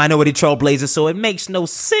it on the Minority Trailblazer, so it makes no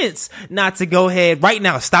sense not to go ahead right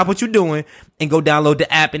now, stop what you're doing, and go download the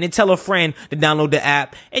app, and then tell a friend to download the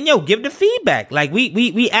app, and give the feedback. Like, we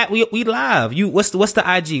live. What's the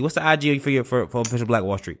IG? What's the IG for Official Black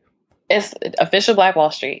Wall Street? It's Official Black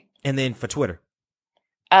Wall Street. And then for Twitter.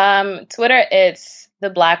 Twitter, it's the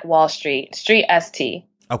Black Wall Street, Street ST.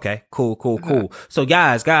 Okay, cool. So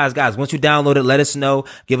guys, once you download it, let us know.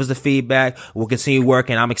 Give us the feedback. We'll continue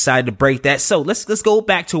working. I'm excited to break that. So let's go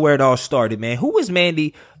back to where it all started, man. Who was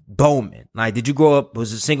Mandy Bowman? Like, did you grow up,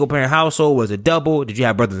 was it a single parent household? Was it double? Did you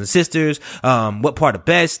have brothers and sisters? What part of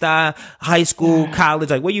Bed-Stuy? High school, college?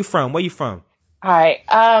 Like, where you from? All right.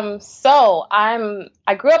 So I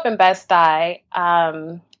grew up in Bed-Stuy.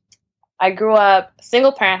 I grew up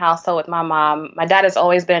single parent household with my mom. My dad has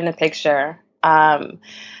always been in the picture.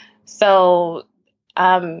 So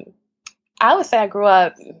I would say I grew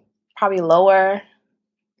up probably lower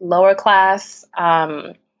class,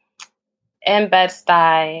 in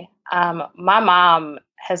Bed-Stuy. My mom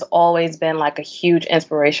has always been like a huge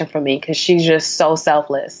inspiration for me because she's just so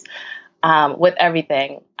selfless, with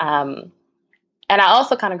everything. And I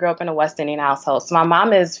also kind of grew up in a West Indian household. So my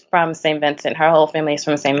mom is from St. Vincent. Her whole family is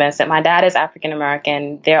from St. Vincent. My dad is African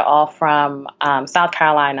American. They're all from South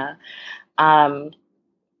Carolina. So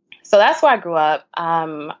that's where I grew up.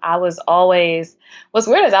 I was always, what's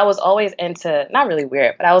weird is I was always into, not really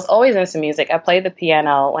weird, but I was always into music. I played the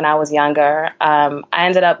piano when I was younger. I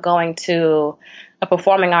ended up going to a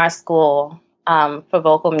performing arts school for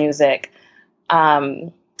vocal music.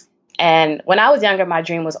 And when I was younger, my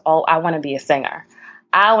dream was, I want to be a singer.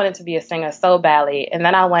 I wanted to be a singer so badly. And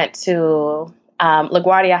then I went to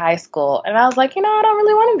LaGuardia High School, and I was like, I don't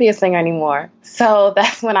really want to be a singer anymore. So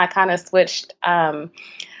that's when I kind of switched. I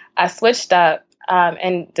switched up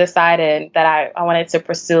and decided that I wanted to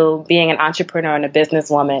pursue being an entrepreneur and a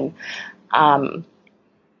businesswoman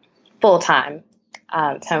full time,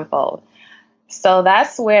 tenfold. So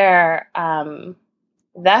that's where I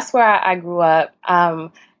grew up.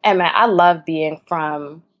 And man, I love being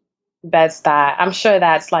from Bed-Stuy. I'm sure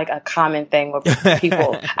that's like a common thing with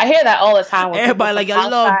people. I hear that all the time. Everybody like, I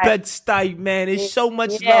love Bed-Stuy, man. There's so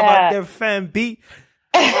much love out there, fam.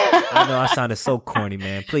 I know I sounded so corny,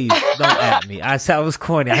 man. Please don't at me. I said I was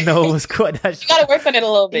corny. I know it was corny. You gotta work on it a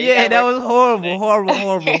little bit. Yeah, that was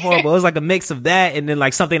horrible. It was like a mix of that and then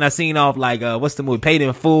like something I seen off like what's the movie Paid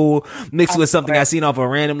in Full mixed with something I seen off of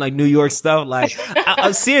random like New York stuff. Like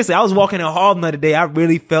I seriously, I was walking in Harlem the other day. I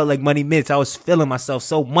really felt like Money Mitch. I was feeling myself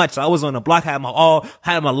so much. I was on the block, had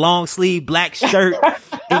my long sleeve black shirt.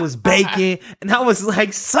 It was baking, and I was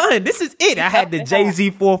like, son, this is it. I had the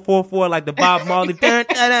Jay-Z 444 like the Bob Marley. Crazy.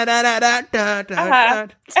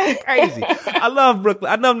 I love Brooklyn.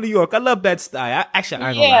 I love New York. I love Bed-Stuy. I ain't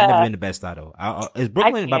gonna lie. I've never been to Bed-Stuy though. Is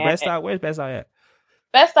Brooklyn by Bed-Stuy? Where's Bed-Stuy at?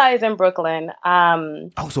 Bed-Stuy is in Brooklyn.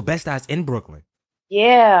 So Bed-Stuy is in Brooklyn.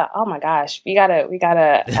 Yeah. Oh my gosh. We gotta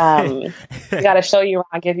show you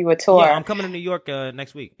around, give you a tour. Yeah, I'm coming to New York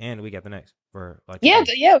next week and the week after next for like. Yeah.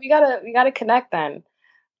 We gotta connect then.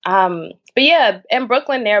 But yeah, in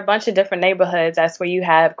Brooklyn, there are a bunch of different neighborhoods. That's where you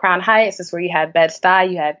have Crown Heights. That's where you have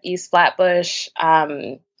Bed-Stuy. You have East Flatbush.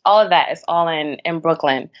 All of that is all in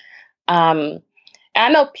Brooklyn. And I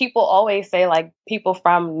know people always say like people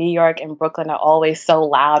from New York and Brooklyn are always so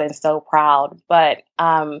loud and so proud. But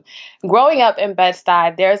growing up in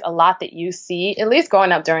Bed-Stuy, there's a lot that you see, at least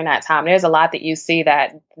growing up during that time, there's a lot that you see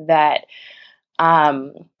that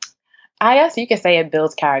I guess you could say it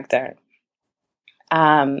builds character.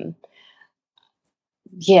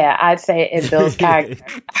 Yeah, I'd say it builds character.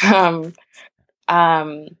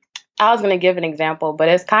 I was going to give an example, but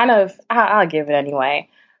it's kind of, I'll give it anyway.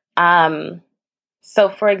 So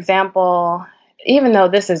for example, even though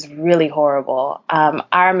this is really horrible,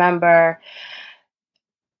 I remember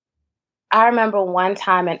one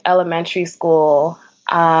time in elementary school,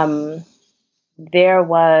 there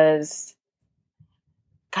were just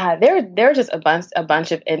a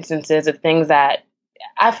bunch of instances of things that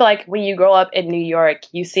I feel like when you grow up in New York,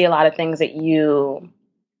 you see a lot of things that you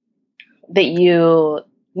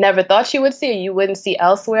never thought you would see, or you wouldn't see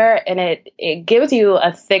elsewhere. And it gives you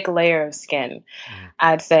a thick layer of skin,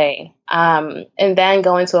 I'd say. And then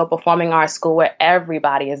going to a performing arts school where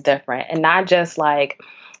everybody is different and not just like,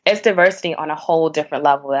 it's diversity on a whole different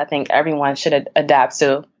level that I think everyone should adapt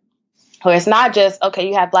to. Where it's not just, okay,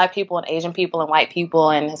 you have Black people and Asian people and white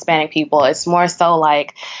people and Hispanic people. It's more so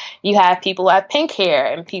like you have people who have pink hair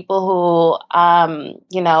and people who,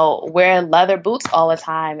 wear leather boots all the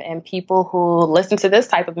time and people who listen to this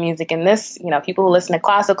type of music and this, people who listen to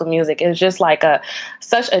classical music. It's just like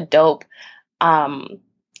such a dope,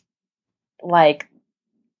 like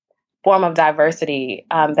form of diversity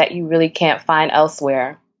that you really can't find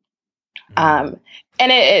elsewhere. And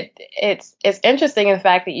And it's interesting in the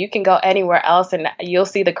fact that you can go anywhere else and you'll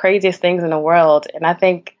see the craziest things in the world. And I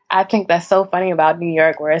think that's so funny about New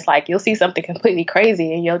York, where it's like you'll see something completely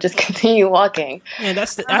crazy and you'll just continue walking. Yeah,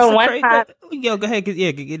 that's the crazy. Yo, go ahead.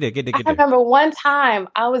 Get there. I remember one time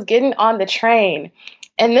I was getting on the train,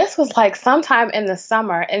 and this was like sometime in the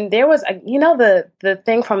summer, and there was the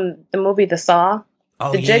thing from the movie The Saw.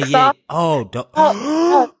 Oh, the Jigsaw. Yeah. Oh,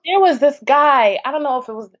 there was this guy. I don't know if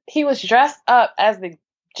he was dressed up as the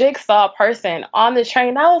Jigsaw person on the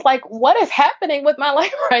train. I was like, what is happening with my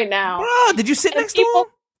life right now? Bro, did you sit next to him?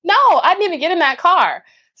 No, I didn't even get in that car.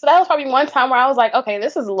 So that was probably one time where I was like, okay,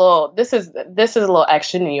 this is a little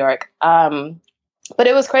extra New York. But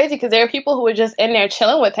it was crazy because there are people who were just in there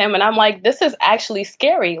chilling with him. And I'm like, this is actually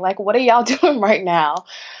scary. Like, what are y'all doing right now?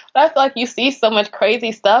 But I feel like you see so much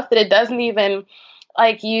crazy stuff that it doesn't even,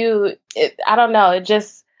 like, I don't know. It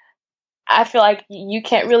just, I feel like you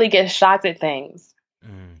can't really get shocked at things.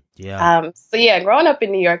 Yeah. So yeah, growing up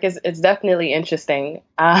in New York is definitely interesting,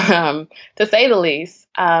 to say the least.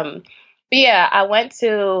 But yeah, I went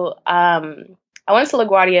to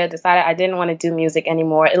LaGuardia, decided I didn't want to do music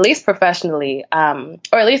anymore, at least professionally, or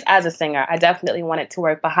at least as a singer. I definitely wanted to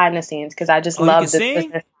work behind the scenes because I just love this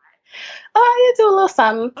business. Oh, you do a little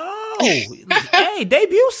something. Oh, hey,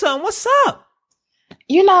 debut something. What's up?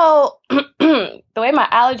 You know, the way my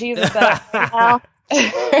allergies are set up right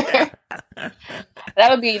now, that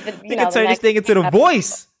would be you can turn this thing into the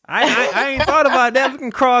voice. I ain't thought about that. We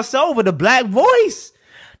can cross over the black voice.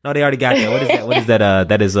 No, they already got that. What is that? What is that?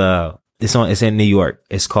 That is it's in New York.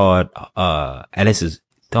 It's called and this is,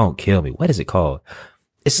 don't kill me. What is it called?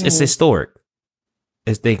 It's historic.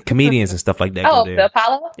 It's the comedians and stuff like that. Oh, the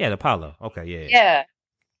Apollo? Yeah, the Apollo. Okay, yeah.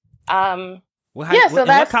 Yeah.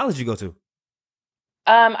 What college you go to?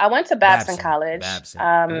 I went to Babson College.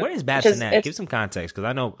 Where is Babson at? Give some context, because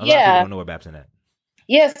I know a lot of people don't know where Babson at.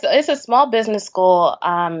 Yes, it's a small business school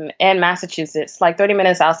in Massachusetts, like 30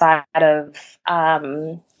 minutes outside of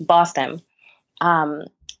Boston. So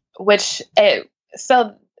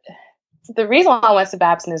the reason why I went to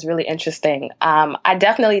Babson is really interesting. I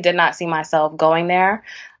definitely did not see myself going there.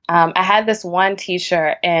 I had this one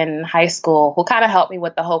teacher in high school who kind of helped me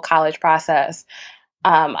with the whole college process.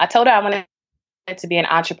 I told her I wanted to be an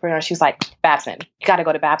entrepreneur. She was like, Babson, you got to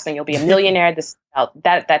go to Babson. You'll be a millionaire.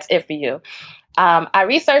 That's it for you. I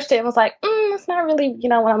researched it and was like, it's not really,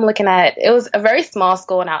 what I'm looking at. It was a very small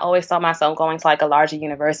school, and I always saw myself going to like a larger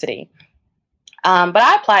university. But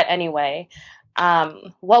I applied anyway.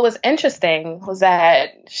 What was interesting was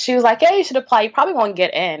that she was like, yeah, you should apply. You probably won't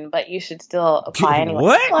get in, but you should still apply anyway.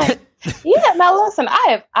 What? Like, yeah, now listen,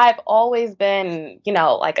 I've always been,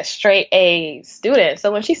 like a straight A student.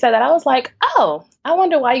 So when she said that, I was like, oh, I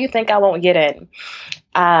wonder why you think I won't get in.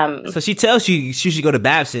 So she tells you she should go to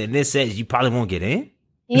Babson, and then says you probably won't get in?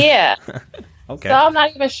 Yeah. Okay. So I'm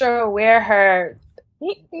not even sure where her,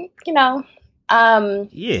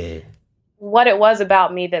 what it was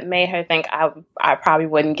about me that made her think I probably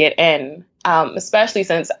wouldn't get in, especially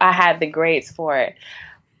since I had the grades for it.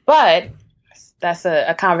 But that's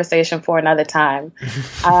a conversation for another time.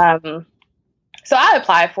 So I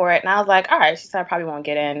applied for it, and I was like, all right, she said I probably won't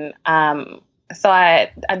get in. So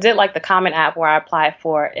I did like the Common App where I applied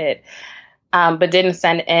for it, but didn't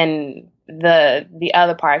send in the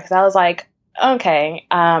other part because I was like, okay,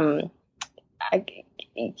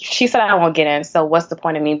 she said I won't get in, so what's the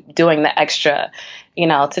point of me doing the extra,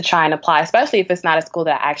 to try and apply, especially if it's not a school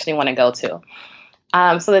that I actually want to go to.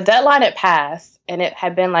 So the deadline had passed, and it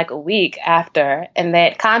had been like a week after, and they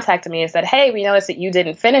had contacted me and said, hey, we noticed that you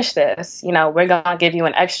didn't finish this. We're going to give you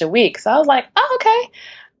an extra week. So I was like, oh, okay.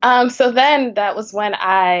 So then that was when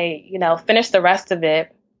I, finished the rest of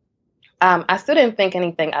it. I still didn't think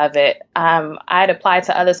anything of it. I had applied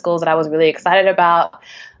to other schools that I was really excited about.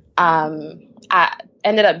 I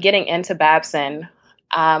ended up getting into Babson,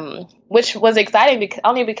 which was exciting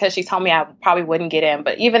only because she told me I probably wouldn't get in.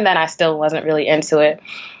 But even then, I still wasn't really into it.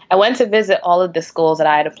 I went to visit all of the schools that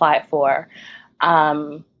I had applied for.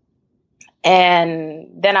 And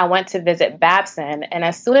then I went to visit Babson. And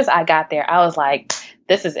as soon as I got there, I was like,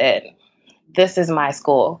 this is it. This is my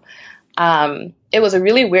school. It was a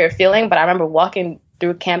really weird feeling, but I remember walking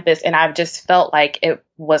through campus and I just felt like it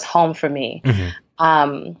was home for me.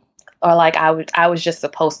 Mm-hmm. Or like I was just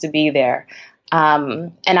supposed to be there.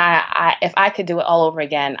 And I if I could do it all over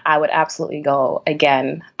again, I would absolutely go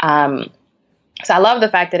again. So I love the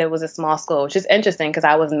fact that it was a small school, which is interesting because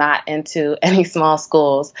I was not into any small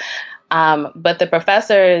schools. But the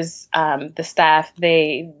professors, the staff,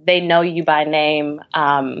 they know you by name.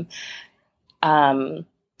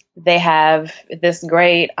 they have this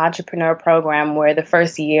great entrepreneur program where the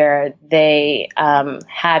first year they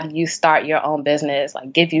have you start your own business,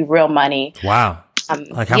 like give you real money. Wow.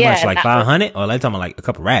 Like how much? Like 500? Or like talking about like a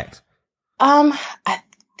couple racks? I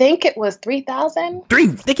think it was 3,000.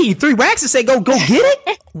 They give you 3 racks and say go get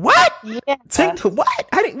it? What? Yeah. What?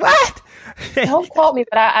 What? Don't quote me,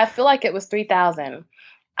 but I feel like it was 3,000.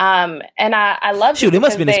 And I love it. Shoot, it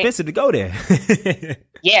must have been expensive to go there.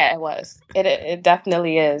 Yeah, it was. It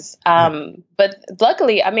definitely is. But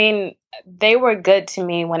luckily, I mean, they were good to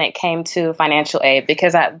me when it came to financial aid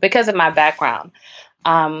because of my background,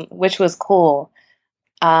 which was cool.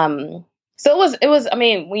 So it was, I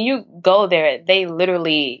mean, when you go there, they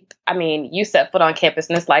literally, I mean, you set foot on campus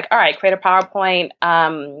and it's like, all right, create a PowerPoint,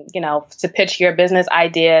 to pitch your business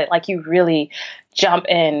idea. Like you really jump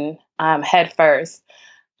in, head first.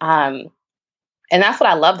 And that's what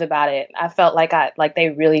I loved about it. I felt like they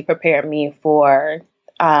really prepared me for,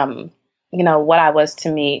 what I was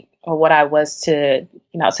to meet or what I was to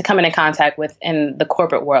come into contact with in the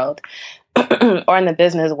corporate world or in the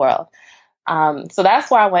business world. So that's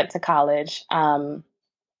where I went to college. From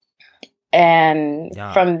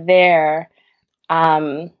there,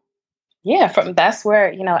 that's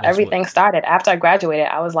where, everything started. After I graduated,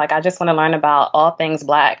 I was like, I just want to learn about all things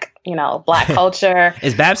Black, Black culture.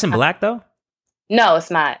 Is Babson Black though? No,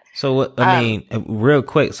 it's not. So, real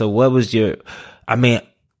quick. So what was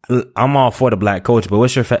I'm all for the Black culture, but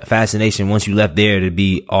what's your fascination once you left there to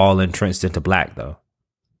be all entrenched into Black though?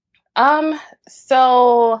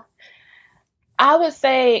 So I would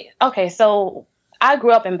say, okay, so I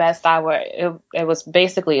grew up in Bed-Stuy where it was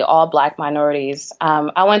basically all Black minorities.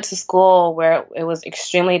 I went to school where it was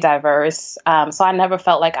extremely diverse. So I never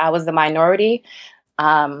felt like I was the minority.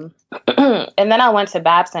 And then I went to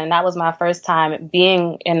Babson. That was my first time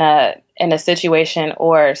being in a situation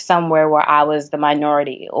or somewhere where I was the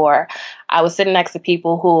minority, or I was sitting next to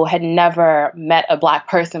people who had never met a Black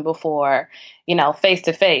person before, face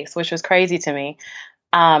to face, which was crazy to me.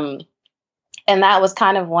 And that was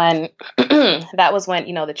kind of when, the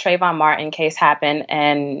Trayvon Martin case happened.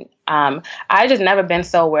 And I just never been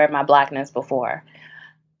so aware of my Blackness before.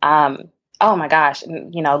 Oh my gosh,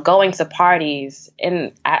 going to parties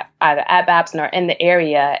at Babson or in the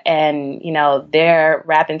area and, they're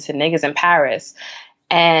rapping to niggas in Paris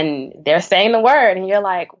and they're saying the word and you're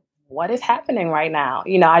like, what is happening right now?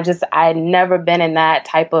 I had never been in that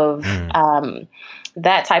type of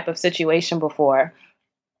situation before.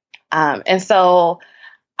 And so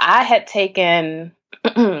I had taken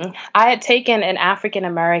an African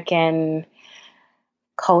American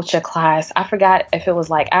culture class. I forgot if it was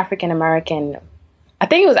like African American. I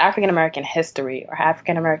think it was African American history or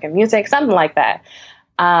African American music, something like that.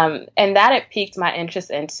 And that it piqued my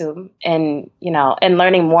interest in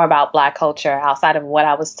learning more about Black culture outside of what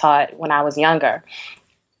I was taught when I was younger.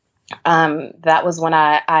 That was when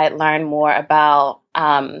I learned more about.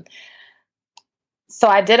 So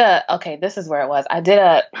I did this is where it was. I did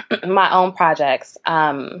my own projects,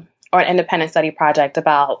 or an independent study project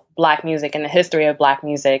about Black music and the history of Black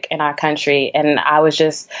music in our country. And I was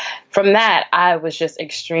just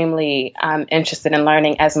extremely interested in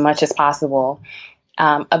learning as much as possible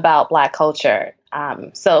about Black culture.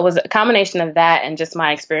 So it was a combination of that and just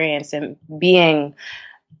my experience in being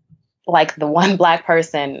like the one Black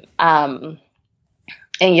person in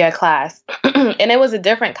your class. And it was a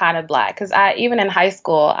different kind of Black because even in high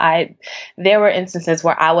school, there were instances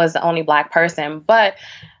where I was the only Black person, but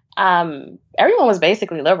everyone was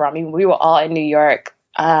basically liberal. I mean, we were all in New York.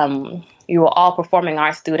 We were all performing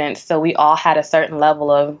arts students, so we all had a certain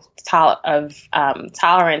level of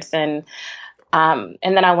tolerance. And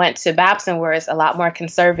then I went to Babson, where it's a lot more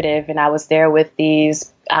conservative, and I was there with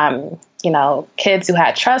these kids who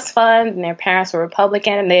had trust funds, and their parents were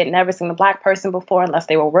Republican, and they had never seen a Black person before, unless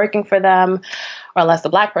they were working for them, or unless the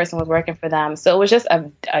Black person was working for them. So it was just a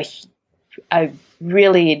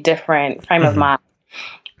really different frame of mind.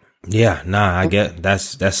 Yeah, I get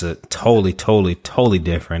that's a totally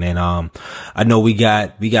different. And I know we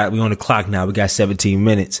on the clock now. We got 17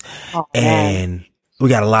 minutes, and we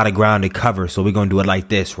got a lot of ground to cover. So we're gonna do it like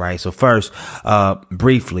this, right? So first,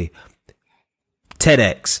 briefly,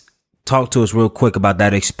 TEDx. Talk to us real quick about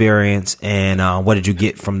that experience and what did you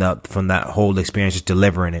get from that whole experience, just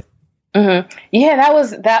delivering it. Mm-hmm. Yeah, that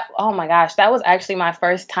was that. Oh my gosh, that was actually my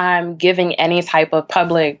first time giving any type of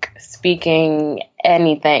public speaking,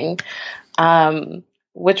 anything,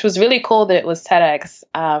 which was really cool that it was TEDx.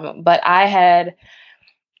 But I had,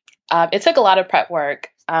 it took a lot of prep work,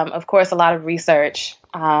 of course, a lot of research.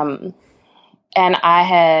 And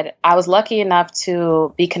I was lucky enough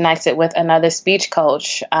to be connected with another speech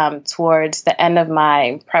coach towards the end of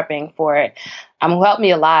my prepping for it, who helped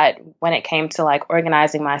me a lot when it came to like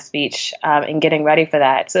organizing my speech and getting ready for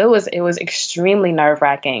that. So it was extremely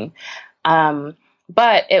nerve-wracking.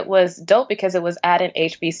 But it was dope because it was at an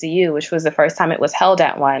HBCU, which was the first time it was held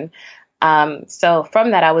at one. So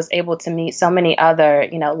from that, I was able to meet so many other,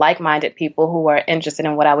 like-minded people who were interested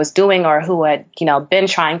in what I was doing or who had, been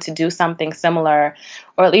trying to do something similar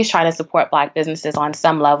or at least trying to support Black businesses on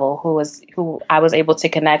some level who I was able to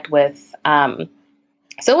connect with. So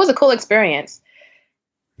it was a cool experience.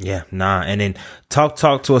 Yeah, and then talk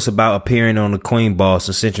to us about appearing on the Queen Boss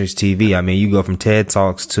and Centuries TV. I mean, you go from TED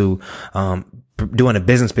Talks to doing a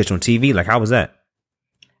business pitch on TV. Like, how was that?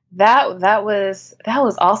 That was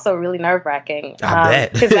also really nerve-wracking. I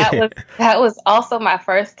bet. Because that was also my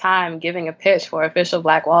first time giving a pitch for Official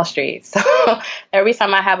Black Wall Street. So every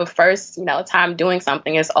time I have a first, time doing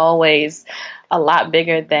something, it's always a lot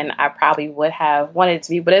bigger than I probably would have wanted it to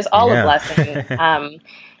be. But it's all a blessing.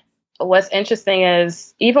 What's interesting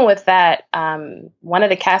is even with that, one of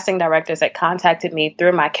the casting directors that contacted me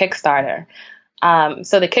through my Kickstarter.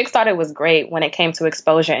 So the Kickstarter was great when it came to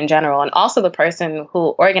exposure in general. And also the person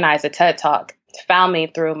who organized the TED Talk found me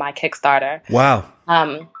through my Kickstarter. Wow.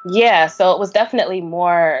 Yeah. So it was definitely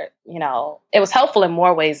more, it was helpful in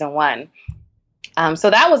more ways than one. So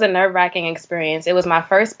that was a nerve-wracking experience. It was my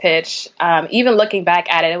first pitch. Even looking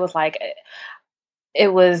back at it, it was like,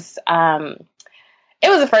 it was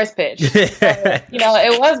a first pitch. So,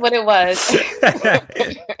 it was what it was.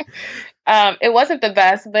 It wasn't the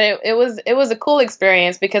best, but it was a cool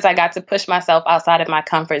experience because I got to push myself outside of my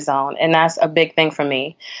comfort zone. And that's a big thing for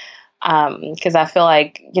me. Because I feel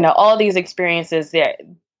like, all these experiences,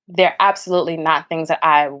 they're absolutely not things that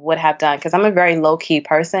I would have done because I'm a very low key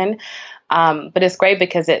person. But it's great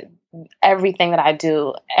because everything that I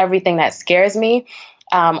do, everything that scares me,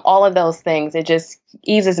 all of those things, it just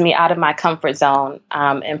eases me out of my comfort zone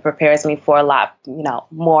and prepares me for a lot,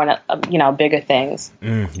 more, bigger things.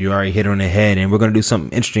 You already hit on the head, and we're going to do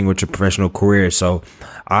something interesting with your professional career. So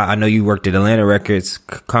I know you worked at Atlantic Records,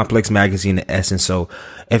 Complex Magazine, and Essence. So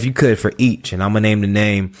if you could for each, and I'm going to name the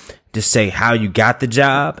name, just say how you got the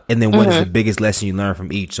job, and then what is the biggest lesson you learned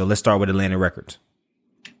from each. So let's start with Atlantic Records.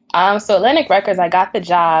 So Atlantic Records, I got the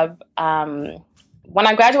job when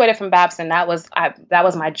I graduated from Babson. That was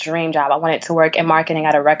my dream job. I wanted to work in marketing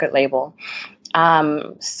at a record label.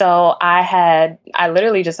 So I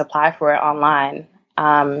literally just applied for it online.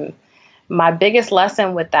 My biggest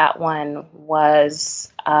lesson with that one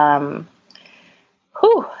was, my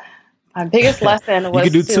biggest lesson was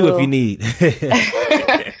you can do two if you need.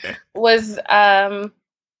 was to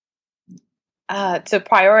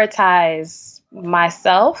prioritize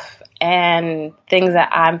myself and things that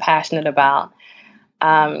I'm passionate about.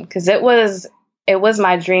 Because it was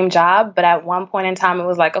my dream job, but at one point in time, it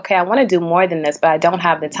was like, okay, I want to do more than this, but I don't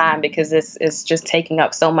have the time because this is just taking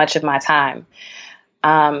up so much of my time.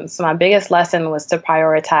 So my biggest lesson was to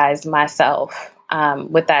prioritize myself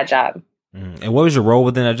with that job. And what was your role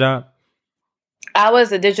within that job? I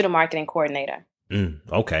was a digital marketing coordinator.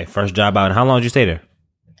 Okay, first job out. And how long did you stay there?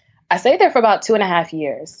 I stayed there for about 2.5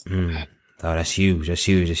 years. Oh, that's huge.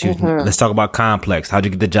 Let's talk about Complex. How'd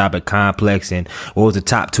you get the job at Complex, and what was the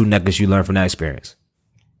top 2 nuggets you learned from that experience?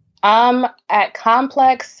 At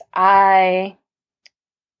Complex, how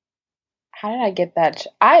did I get that?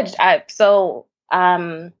 I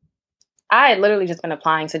had literally just been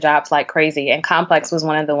applying to jobs like crazy, and Complex was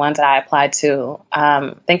one of the ones that I applied to.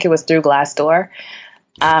 I think it was through Glassdoor.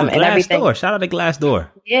 And everything. Shout out to Glassdoor.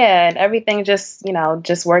 Yeah, and everything just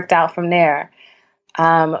worked out from there.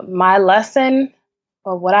 My lesson,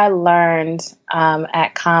 or what I learned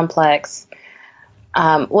at Complex,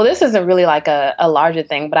 well, this isn't really like a larger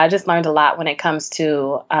thing, but I just learned a lot when it comes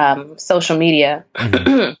to social media.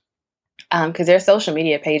 Because their social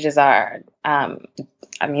media pages are,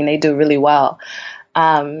 they do really well.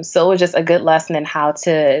 So it was just a good lesson in how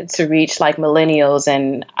to reach like millennials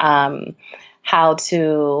and how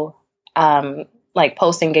to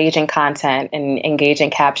post engaging content and engaging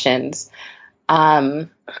captions. I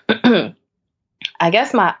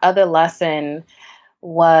guess my other lesson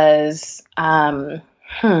was, what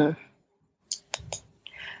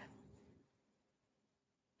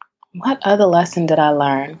other lesson did I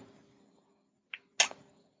learn?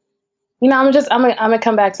 I'm gonna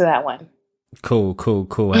come back to that one. Cool.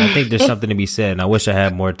 And I think there's something to be said, and I wish I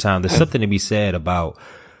had more time. There's something to be said about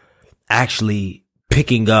actually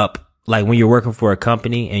picking up like when you're working for a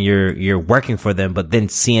company and you're working for them, but then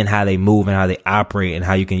seeing how they move and how they operate and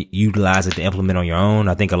how you can utilize it to implement on your own.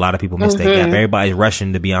 I think a lot of people miss that gap. Everybody's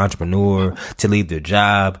rushing to be an entrepreneur, to leave their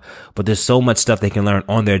job, but there's so much stuff they can learn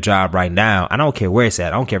on their job right now. I don't care where it's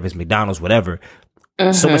at. I don't care if it's McDonald's, whatever.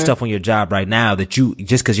 So much stuff on your job right now that you,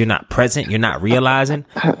 just cause you're not present, you're not realizing,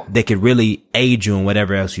 they could really aid you in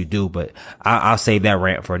whatever else you do. But I'll save that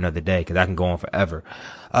rant for another day cause I can go on forever.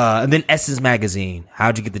 And then Essence Magazine.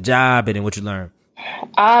 How'd you get the job and then what you learn?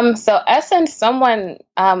 So Essence, someone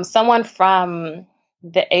from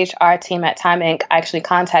the HR team at Time Inc. actually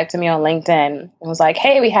contacted me on LinkedIn and was like,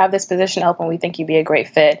 hey, we have this position open. We think you'd be a great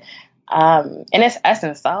fit. And it's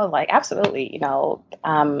Essence. So I was like, absolutely,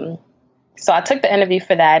 so I took the interview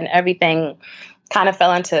for that and everything kind of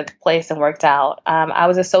fell into place and worked out. I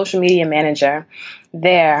was a social media manager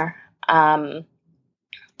there. So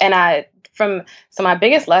my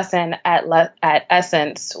biggest lesson at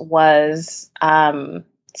Essence was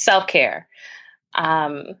self-care,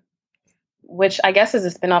 which I guess is a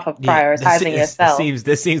spinoff of prioritizing yourself.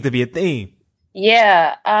 This seems to be a theme.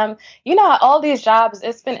 Yeah. All these jobs,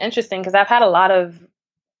 it's been interesting because I've had a lot of,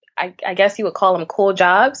 I guess you would call them cool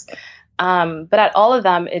jobs. But at all of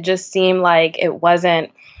them, it just seemed like it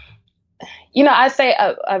wasn't, I'd say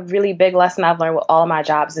a really big lesson I've learned with all of my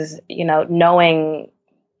jobs is, knowing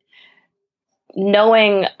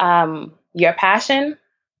your passion,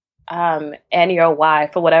 and your why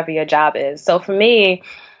for whatever your job is. So for me,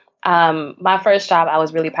 my first job, I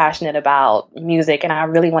was really passionate about music and I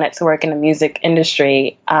really wanted to work in the music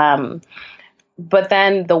industry. But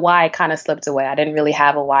then the why kind of slipped away. I didn't really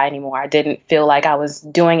have a why anymore. I didn't feel like I was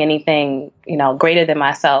doing anything, greater than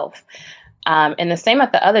myself. And the same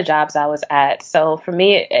at the other jobs I was at. So for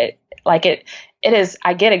me, it is,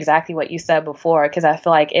 I get exactly what you said before, because I feel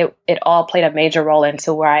like it all played a major role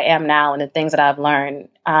into where I am now and the things that I've learned.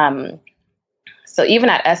 So even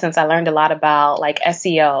at Essence, I learned a lot about like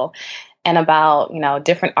SEO and about,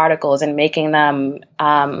 different articles and making them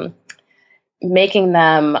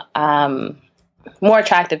more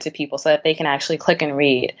attractive to people so that they can actually click and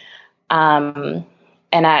read. And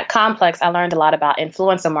at Complex, I learned a lot about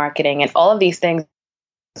influencer marketing, and all of these things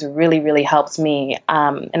really, really helped me.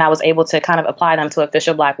 And I was able to kind of apply them to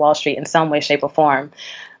Official Black Wall Street in some way, shape, or form.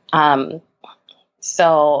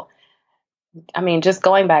 So, just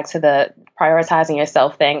going back to the prioritizing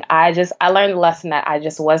yourself thing, I learned the lesson that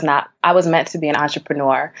I was meant to be an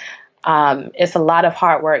entrepreneur. It's a lot of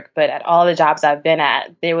hard work, but at all the jobs I've been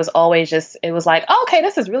at, there was always it was like, oh, okay,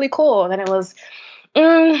 this is really cool. And then it was,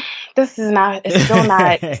 it's still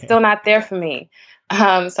not there for me.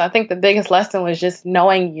 So I think the biggest lesson was just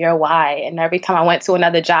knowing your why. And every time I went to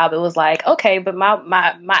another job, it was like, okay, but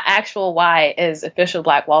my actual why is Official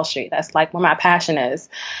Black Wall Street. That's like where my passion is.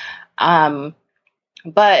 I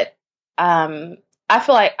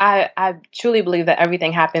feel like I truly believe that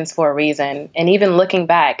everything happens for a reason. And even looking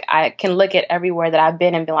back, I can look at everywhere that I've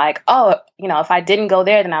been and be like, oh, if I didn't go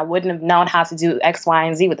there, then I wouldn't have known how to do X, Y,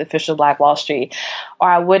 and Z with Official Black Wall Street. Or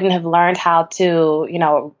I wouldn't have learned how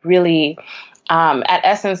to, really, at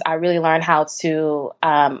Essence, I really learned how to,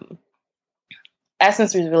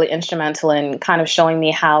 Essence was really instrumental in kind of showing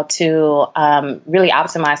me how to really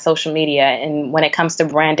optimize social media. And when it comes to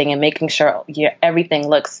branding and making sure everything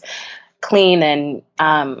looks clean and,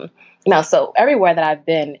 so everywhere that I've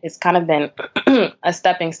been, it's kind of been a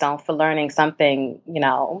stepping stone for learning something,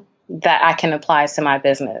 that I can apply to my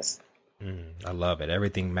business. I love it.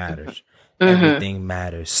 Everything matters. Everything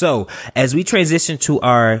matters. So as we transition to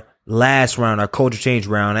our last round, our culture change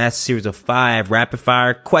round, that's a series of 5 rapid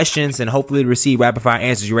fire questions and hopefully receive rapid fire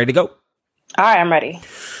answers. You ready to go? All right, I'm ready.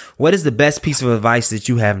 What is the best piece of advice that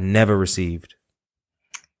you have never received?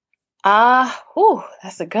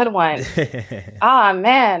 That's a good one.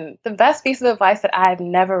 Man, the best piece of advice that I've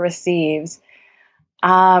never received.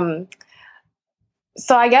 So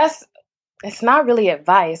I guess it's not really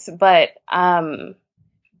advice, but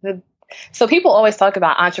so people always talk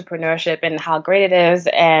about entrepreneurship and how great it is,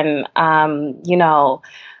 and you'll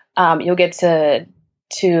get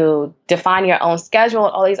to define your own schedule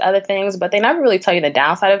and all these other things, but they never really tell you the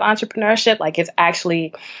downside of entrepreneurship. Like it's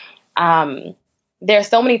actually there's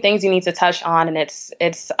so many things you need to touch on, and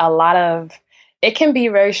it's a lot of, it can be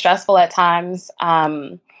very stressful at times.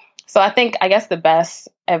 So I guess the best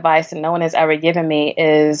advice that no one has ever given me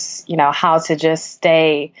is,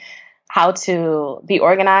 how to be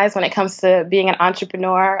organized when it comes to being an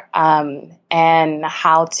entrepreneur, and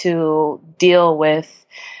how to deal with,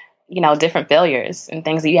 different failures and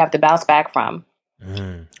things that you have to bounce back from.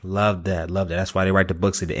 Love that. That's why they write the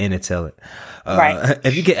books at the end and tell it. Right.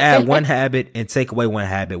 If you could add one habit and take away one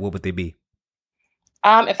habit, what would they be?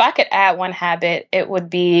 If I could add one habit, it would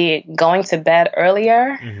be going to bed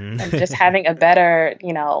earlier and just having a better,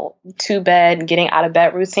 to bed, getting out of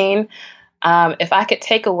bed routine. If I could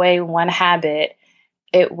take away one habit,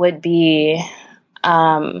 it would be,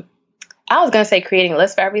 I was going to say creating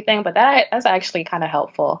lists for everything, but that's actually kind of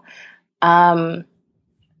helpful. I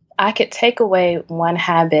could take away one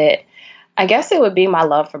habit. I guess it would be my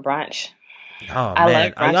love for brunch. Oh,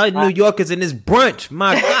 man. Y'all New Yorkers in this brunch.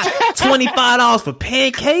 My God. $25 for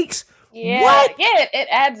pancakes? Yeah. What? Yeah, it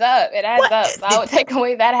adds up. It adds up. So I would take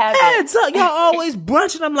away that habit. Adds up. Y'all always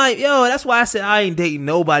brunching. I'm like, yo, that's why I said I ain't dating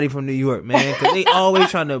nobody from New York, man. Because they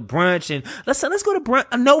always trying to brunch. And let's go to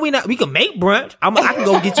brunch. No, we can make brunch. I can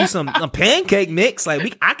go get you some pancake mix.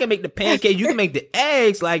 Like, I can make the pancakes. You can make the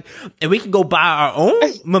eggs. Like, and we can go buy our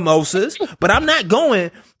own mimosas. But I'm not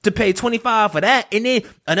going to pay $25 for that, and then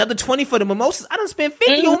another $20 for the mimosas. I done spent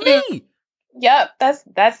 $50 on me. Yep, that's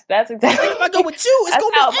exactly. If I go with you, it's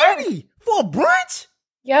gonna be $80 for a brunch.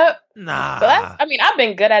 Yep. Nah. So I've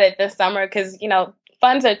been good at it this summer because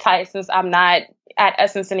funds are tight since I'm not at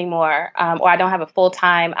Essence anymore, or I don't have a full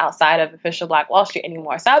time outside of official Black Wall Street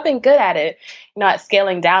anymore. So I've been good at it, at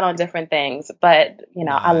scaling down on different things. But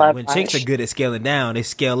I love when brunch. chicks are good at scaling down, they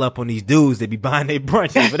scale up on these dudes that be buying their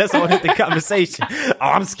brunches. But that's all in the conversation. Oh,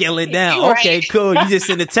 I'm scaling down. Right. Okay, cool. You just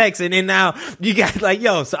send a text, and then now you got like,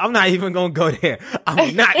 yo. So I'm not even gonna go there.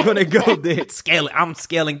 I'm not gonna go there. I'm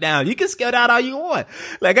scaling down. You can scale down all you want.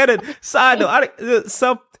 Like I did. Side note,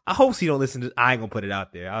 I hope you don't listen to. I ain't gonna put it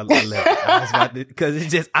out there. I'll let it because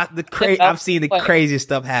it's just I've seen the craziest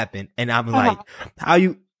stuff happen, and I'm like, how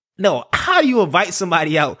do you invite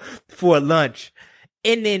somebody out for a lunch,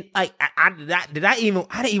 and then like I didn't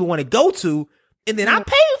even want to go to, and then I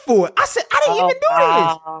paid for it. I said I didn't even do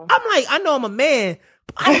this. I'm like, I know I'm a man.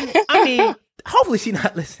 But I mean, hopefully she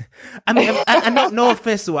not listening. I mean, I know, no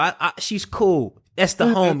offense to her. She's cool. That's the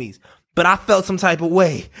homies. But I felt some type of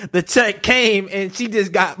way. The check came and she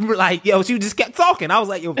just got like, she just kept talking. I was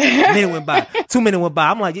like, a minute went by, 2 minutes went by.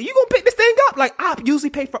 I'm like, you gonna pick this thing up? Like, I usually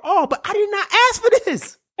pay for all, but I did not ask for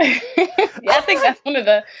this. Yeah, I think that's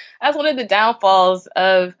one of the downfalls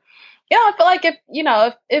of, I feel like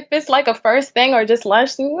if it's like a first thing or just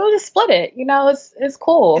lunch, then we'll just split it. It's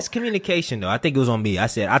cool. It's communication though. I think it was on me. I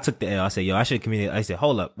took the L. I said, I should communicate. I said,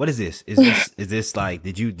 hold up, what is this? Is this like,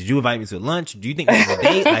 did you invite me to lunch? Do you think this is a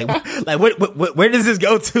date? Like where does this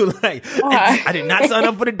go to? Like, I did not sign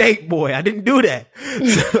up for the date, boy. I didn't do that.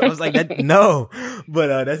 So I was like, no.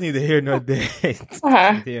 But that's neither here nor there.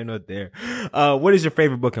 Neither here nor there. What is your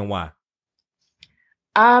favorite book and why?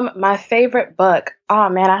 My favorite book. Oh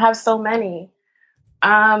man, I have so many.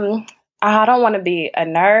 I don't want to be a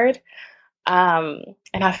nerd. And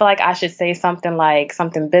I feel like I should say something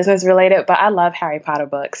business related, but I love Harry Potter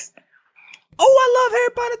books. Oh, I love Harry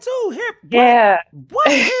Potter too. Yeah.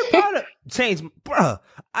 What? Harry Potter? Change, bruh.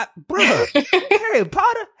 Harry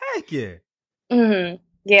Potter? Heck yeah. Mm-hmm.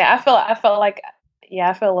 Yeah, I feel like,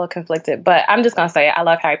 I feel a little conflicted, but I'm just going to say I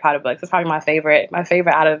love Harry Potter books. It's probably my favorite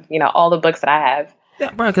out of, all the books that I have.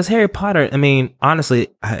 Yeah, bro, because Harry Potter, I mean, honestly,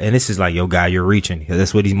 and this is like, yo, guy, you're reaching. Because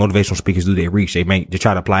that's what these motivational speakers do. They reach. They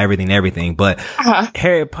try to apply everything to everything. But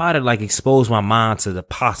Harry Potter, like, exposed my mind to the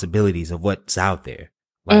possibilities of what's out there.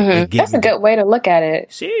 Like, that's a good way to look at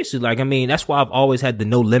it. Seriously. Like, I mean, that's why I've always had the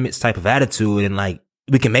no limits type of attitude. And, like,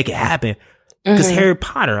 we can make it happen. Because Harry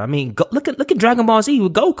Potter, I mean, look at Dragon Ball Z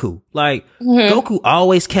with Goku. Like, Goku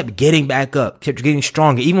always kept getting back up, kept getting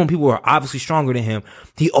stronger. Even when people were obviously stronger than him,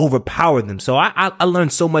 he overpowered them. So I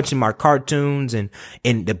learned so much in my cartoons and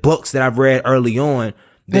in the books that I've read early on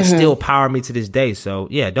that still power me to this day. So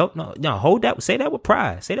yeah, hold that, say that with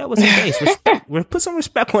pride. Say that with some bass. Respect, put some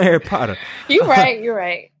respect on Harry Potter. You're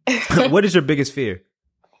right. What is your biggest fear?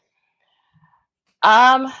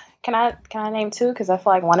 Can I name two? Because I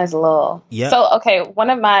feel like one is a little. Yeah. So okay,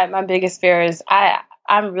 one of my biggest fears.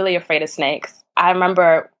 I'm really afraid of snakes. I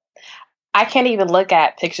remember I can't even look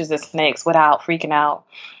at pictures of snakes without freaking out.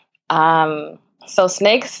 So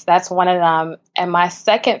snakes, that's one of them. And my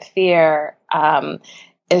second fear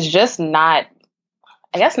is just not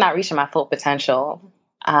reaching my full potential.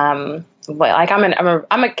 But like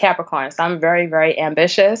I'm a Capricorn, so I'm very, very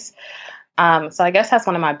ambitious. So I guess that's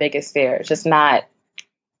one of my biggest fears, just not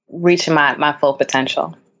reaching my full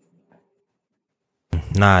potential.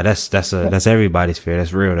 Nah, that's everybody's fear.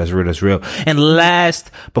 That's real. And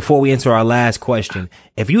last, before we enter our last question,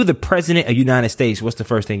 if you were the president of the United States, what's the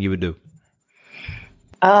first thing you would do?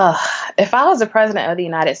 If I was the president of the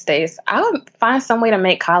United States, I would find some way to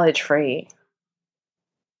make college free.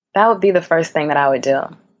 That would be the first thing that I would do.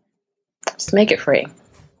 Just make it free.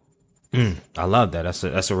 I love that.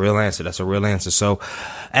 That's a real answer. That's a real answer. So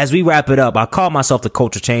as we wrap it up, I call myself the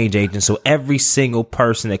culture change agent. So every single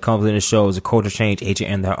person that comes in the show is a culture change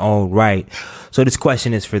agent in their own right. So this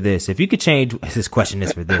question is for this. If you could change, this question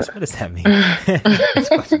is for this. What does that mean? This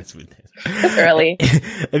question is for this. It's early.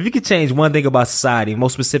 If you could change one thing about society,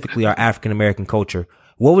 most specifically our African American culture,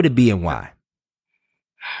 what would it be and why?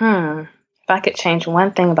 If I could change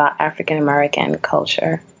one thing about African American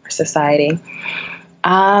culture or society,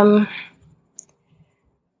 I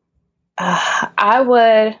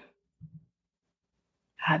would.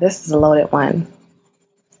 This is a loaded one.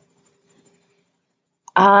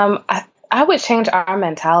 I would change our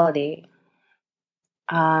mentality.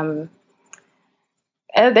 There's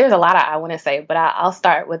a lot I want to say, but I'll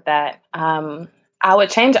start with that. I would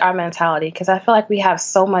change our mentality because I feel like we have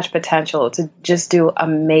so much potential to just do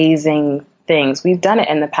amazing things. We've done it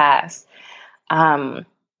in the past, but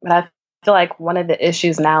I feel like one of the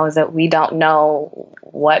issues now is that we don't know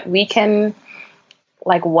what we can,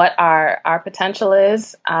 like what our potential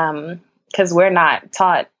is, because we're not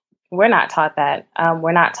taught that. We're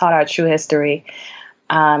not taught our true history.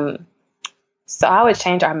 So I would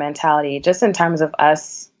change our mentality just in terms of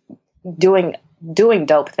us doing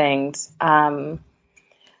dope things.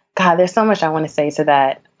 God, there's so much I want to say to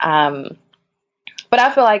that. But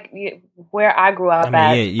I feel like where I grew up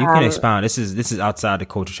yeah, you can expound. This is outside the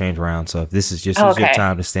culture change round. So if this is just your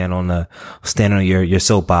time to stand on your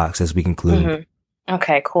soapbox as we conclude. Mm-hmm.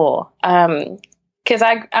 Okay, cool. Because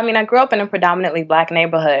I grew up in a predominantly Black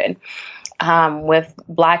neighborhood with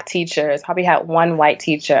Black teachers. Probably had one white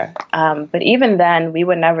teacher. But even then, we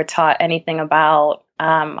were never taught anything about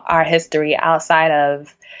our history outside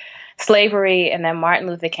of slavery, and then Martin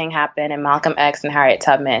Luther King happened, and Malcolm X and Harriet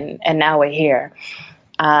Tubman, and now we're here.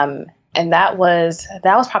 And that was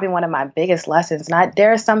probably one of my biggest lessons. And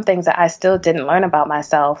there are some things that I still didn't learn about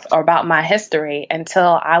myself or about my history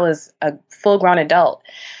until I was a full-grown adult.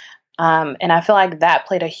 And I feel like that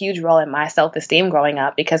played a huge role in my self-esteem growing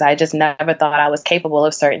up because I just never thought I was capable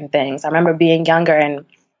of certain things. I remember being younger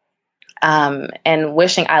and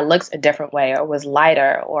wishing I looked a different way or was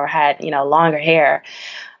lighter or had, longer hair.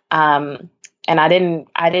 And I didn't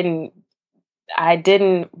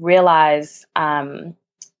realize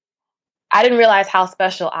how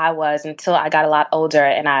special I was until I got a lot older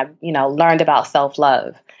and I, learned about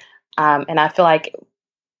self-love. And I feel like,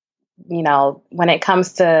 when it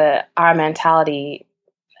comes to our mentality,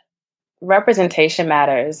 representation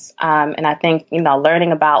matters. And I think,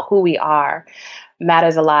 learning about who we are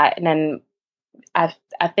matters a lot. And then I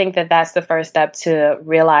think that that's the first step to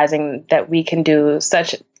realizing that we can do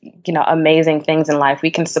such, amazing things in life. We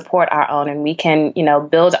can support our own and we can,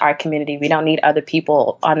 build our community. We don't need other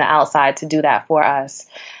people on the outside to do that for us.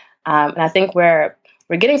 And I think we're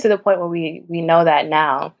getting to the point where we know that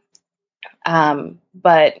now.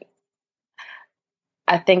 But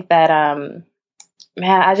I think that,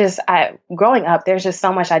 growing up, there's just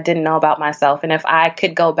so much I didn't know about myself. And if I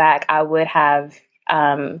could go back, I would have,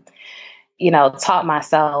 taught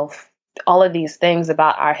myself all of these things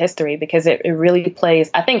about our history because it really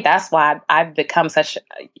plays. I think that's why I've become such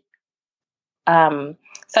a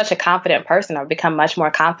confident person. I've become much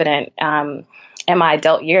more confident in my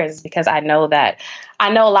adult years because I know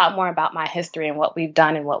a lot more about my history and what we've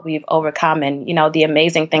done and what we've overcome and, the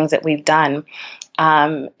amazing things that we've done.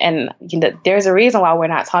 And, there's a reason why we're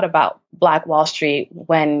not taught about Black Wall Street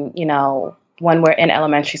when we're in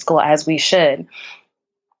elementary school as we should.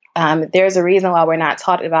 There's a reason why we're not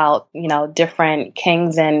taught about, different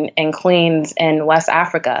kings and queens in West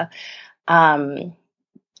Africa. And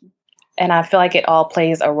I feel like it all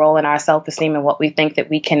plays a role in our self-esteem and what we think that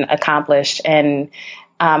we can accomplish and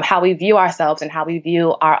how we view ourselves and how we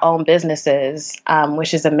view our own businesses,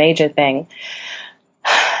 which is a major thing.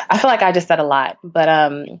 I feel like I just said a lot, but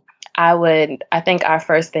I think our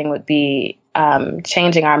first thing would be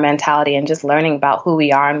changing our mentality and just learning about who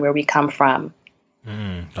we are and where we come from.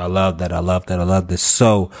 I love that. I love this.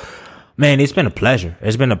 So, man, it's been a pleasure.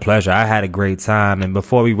 I had a great time. And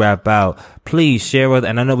before we wrap out, please share with,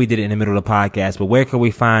 and I know we did it in the middle of the podcast, but where can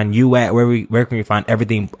we find you at? Where can we find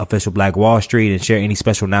everything official Black Wall Street and share any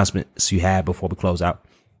special announcements you have before we close out?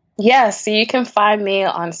 Yes. So you can find me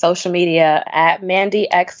on social media at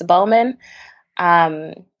Mandy X Bowman,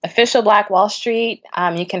 official Black Wall Street.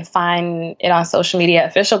 You can find it on social media,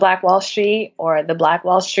 official Black Wall Street or the Black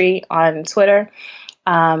Wall Street on Twitter.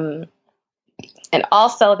 And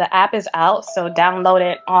also the app is out, so download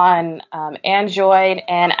it on Android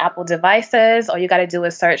and Apple devices. All you got to do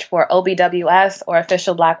is search for OBWS or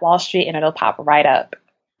official Black Wall Street and it'll pop right up.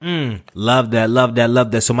 Love that, love that, love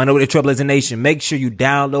that. So Minority Trailblazer Nation, make sure you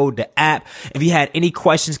download the app. If you had any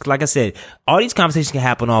questions, like I said, all these conversations can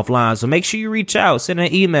happen offline. So make sure you reach out, send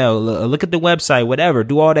an email, look at the website, whatever,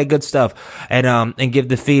 do all that good stuff and give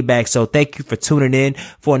the feedback. So thank you for tuning in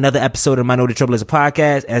for another episode of Minority Trailblazer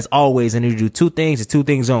Podcast. As always, I need to do two things and two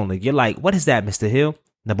things only. You're like, what is that, Mr. Hill?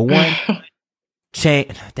 Number one,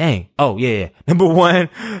 Number one,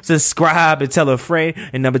 subscribe and tell a friend.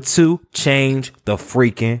 And number two, change the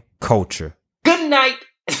freaking culture. Good night.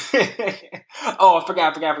 Oh, I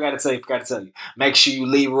forgot to tell you. Make sure you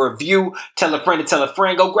leave a review. Tell a friend to tell a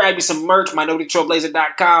friend. Go grab you some merch.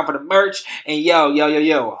 MinorityTrailblazer.com for the merch. And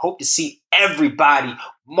yo. Hope to see everybody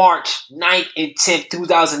March 9th and 10th,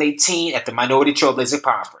 2018 at the Minority Trailblazer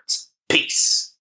Conference. Peace.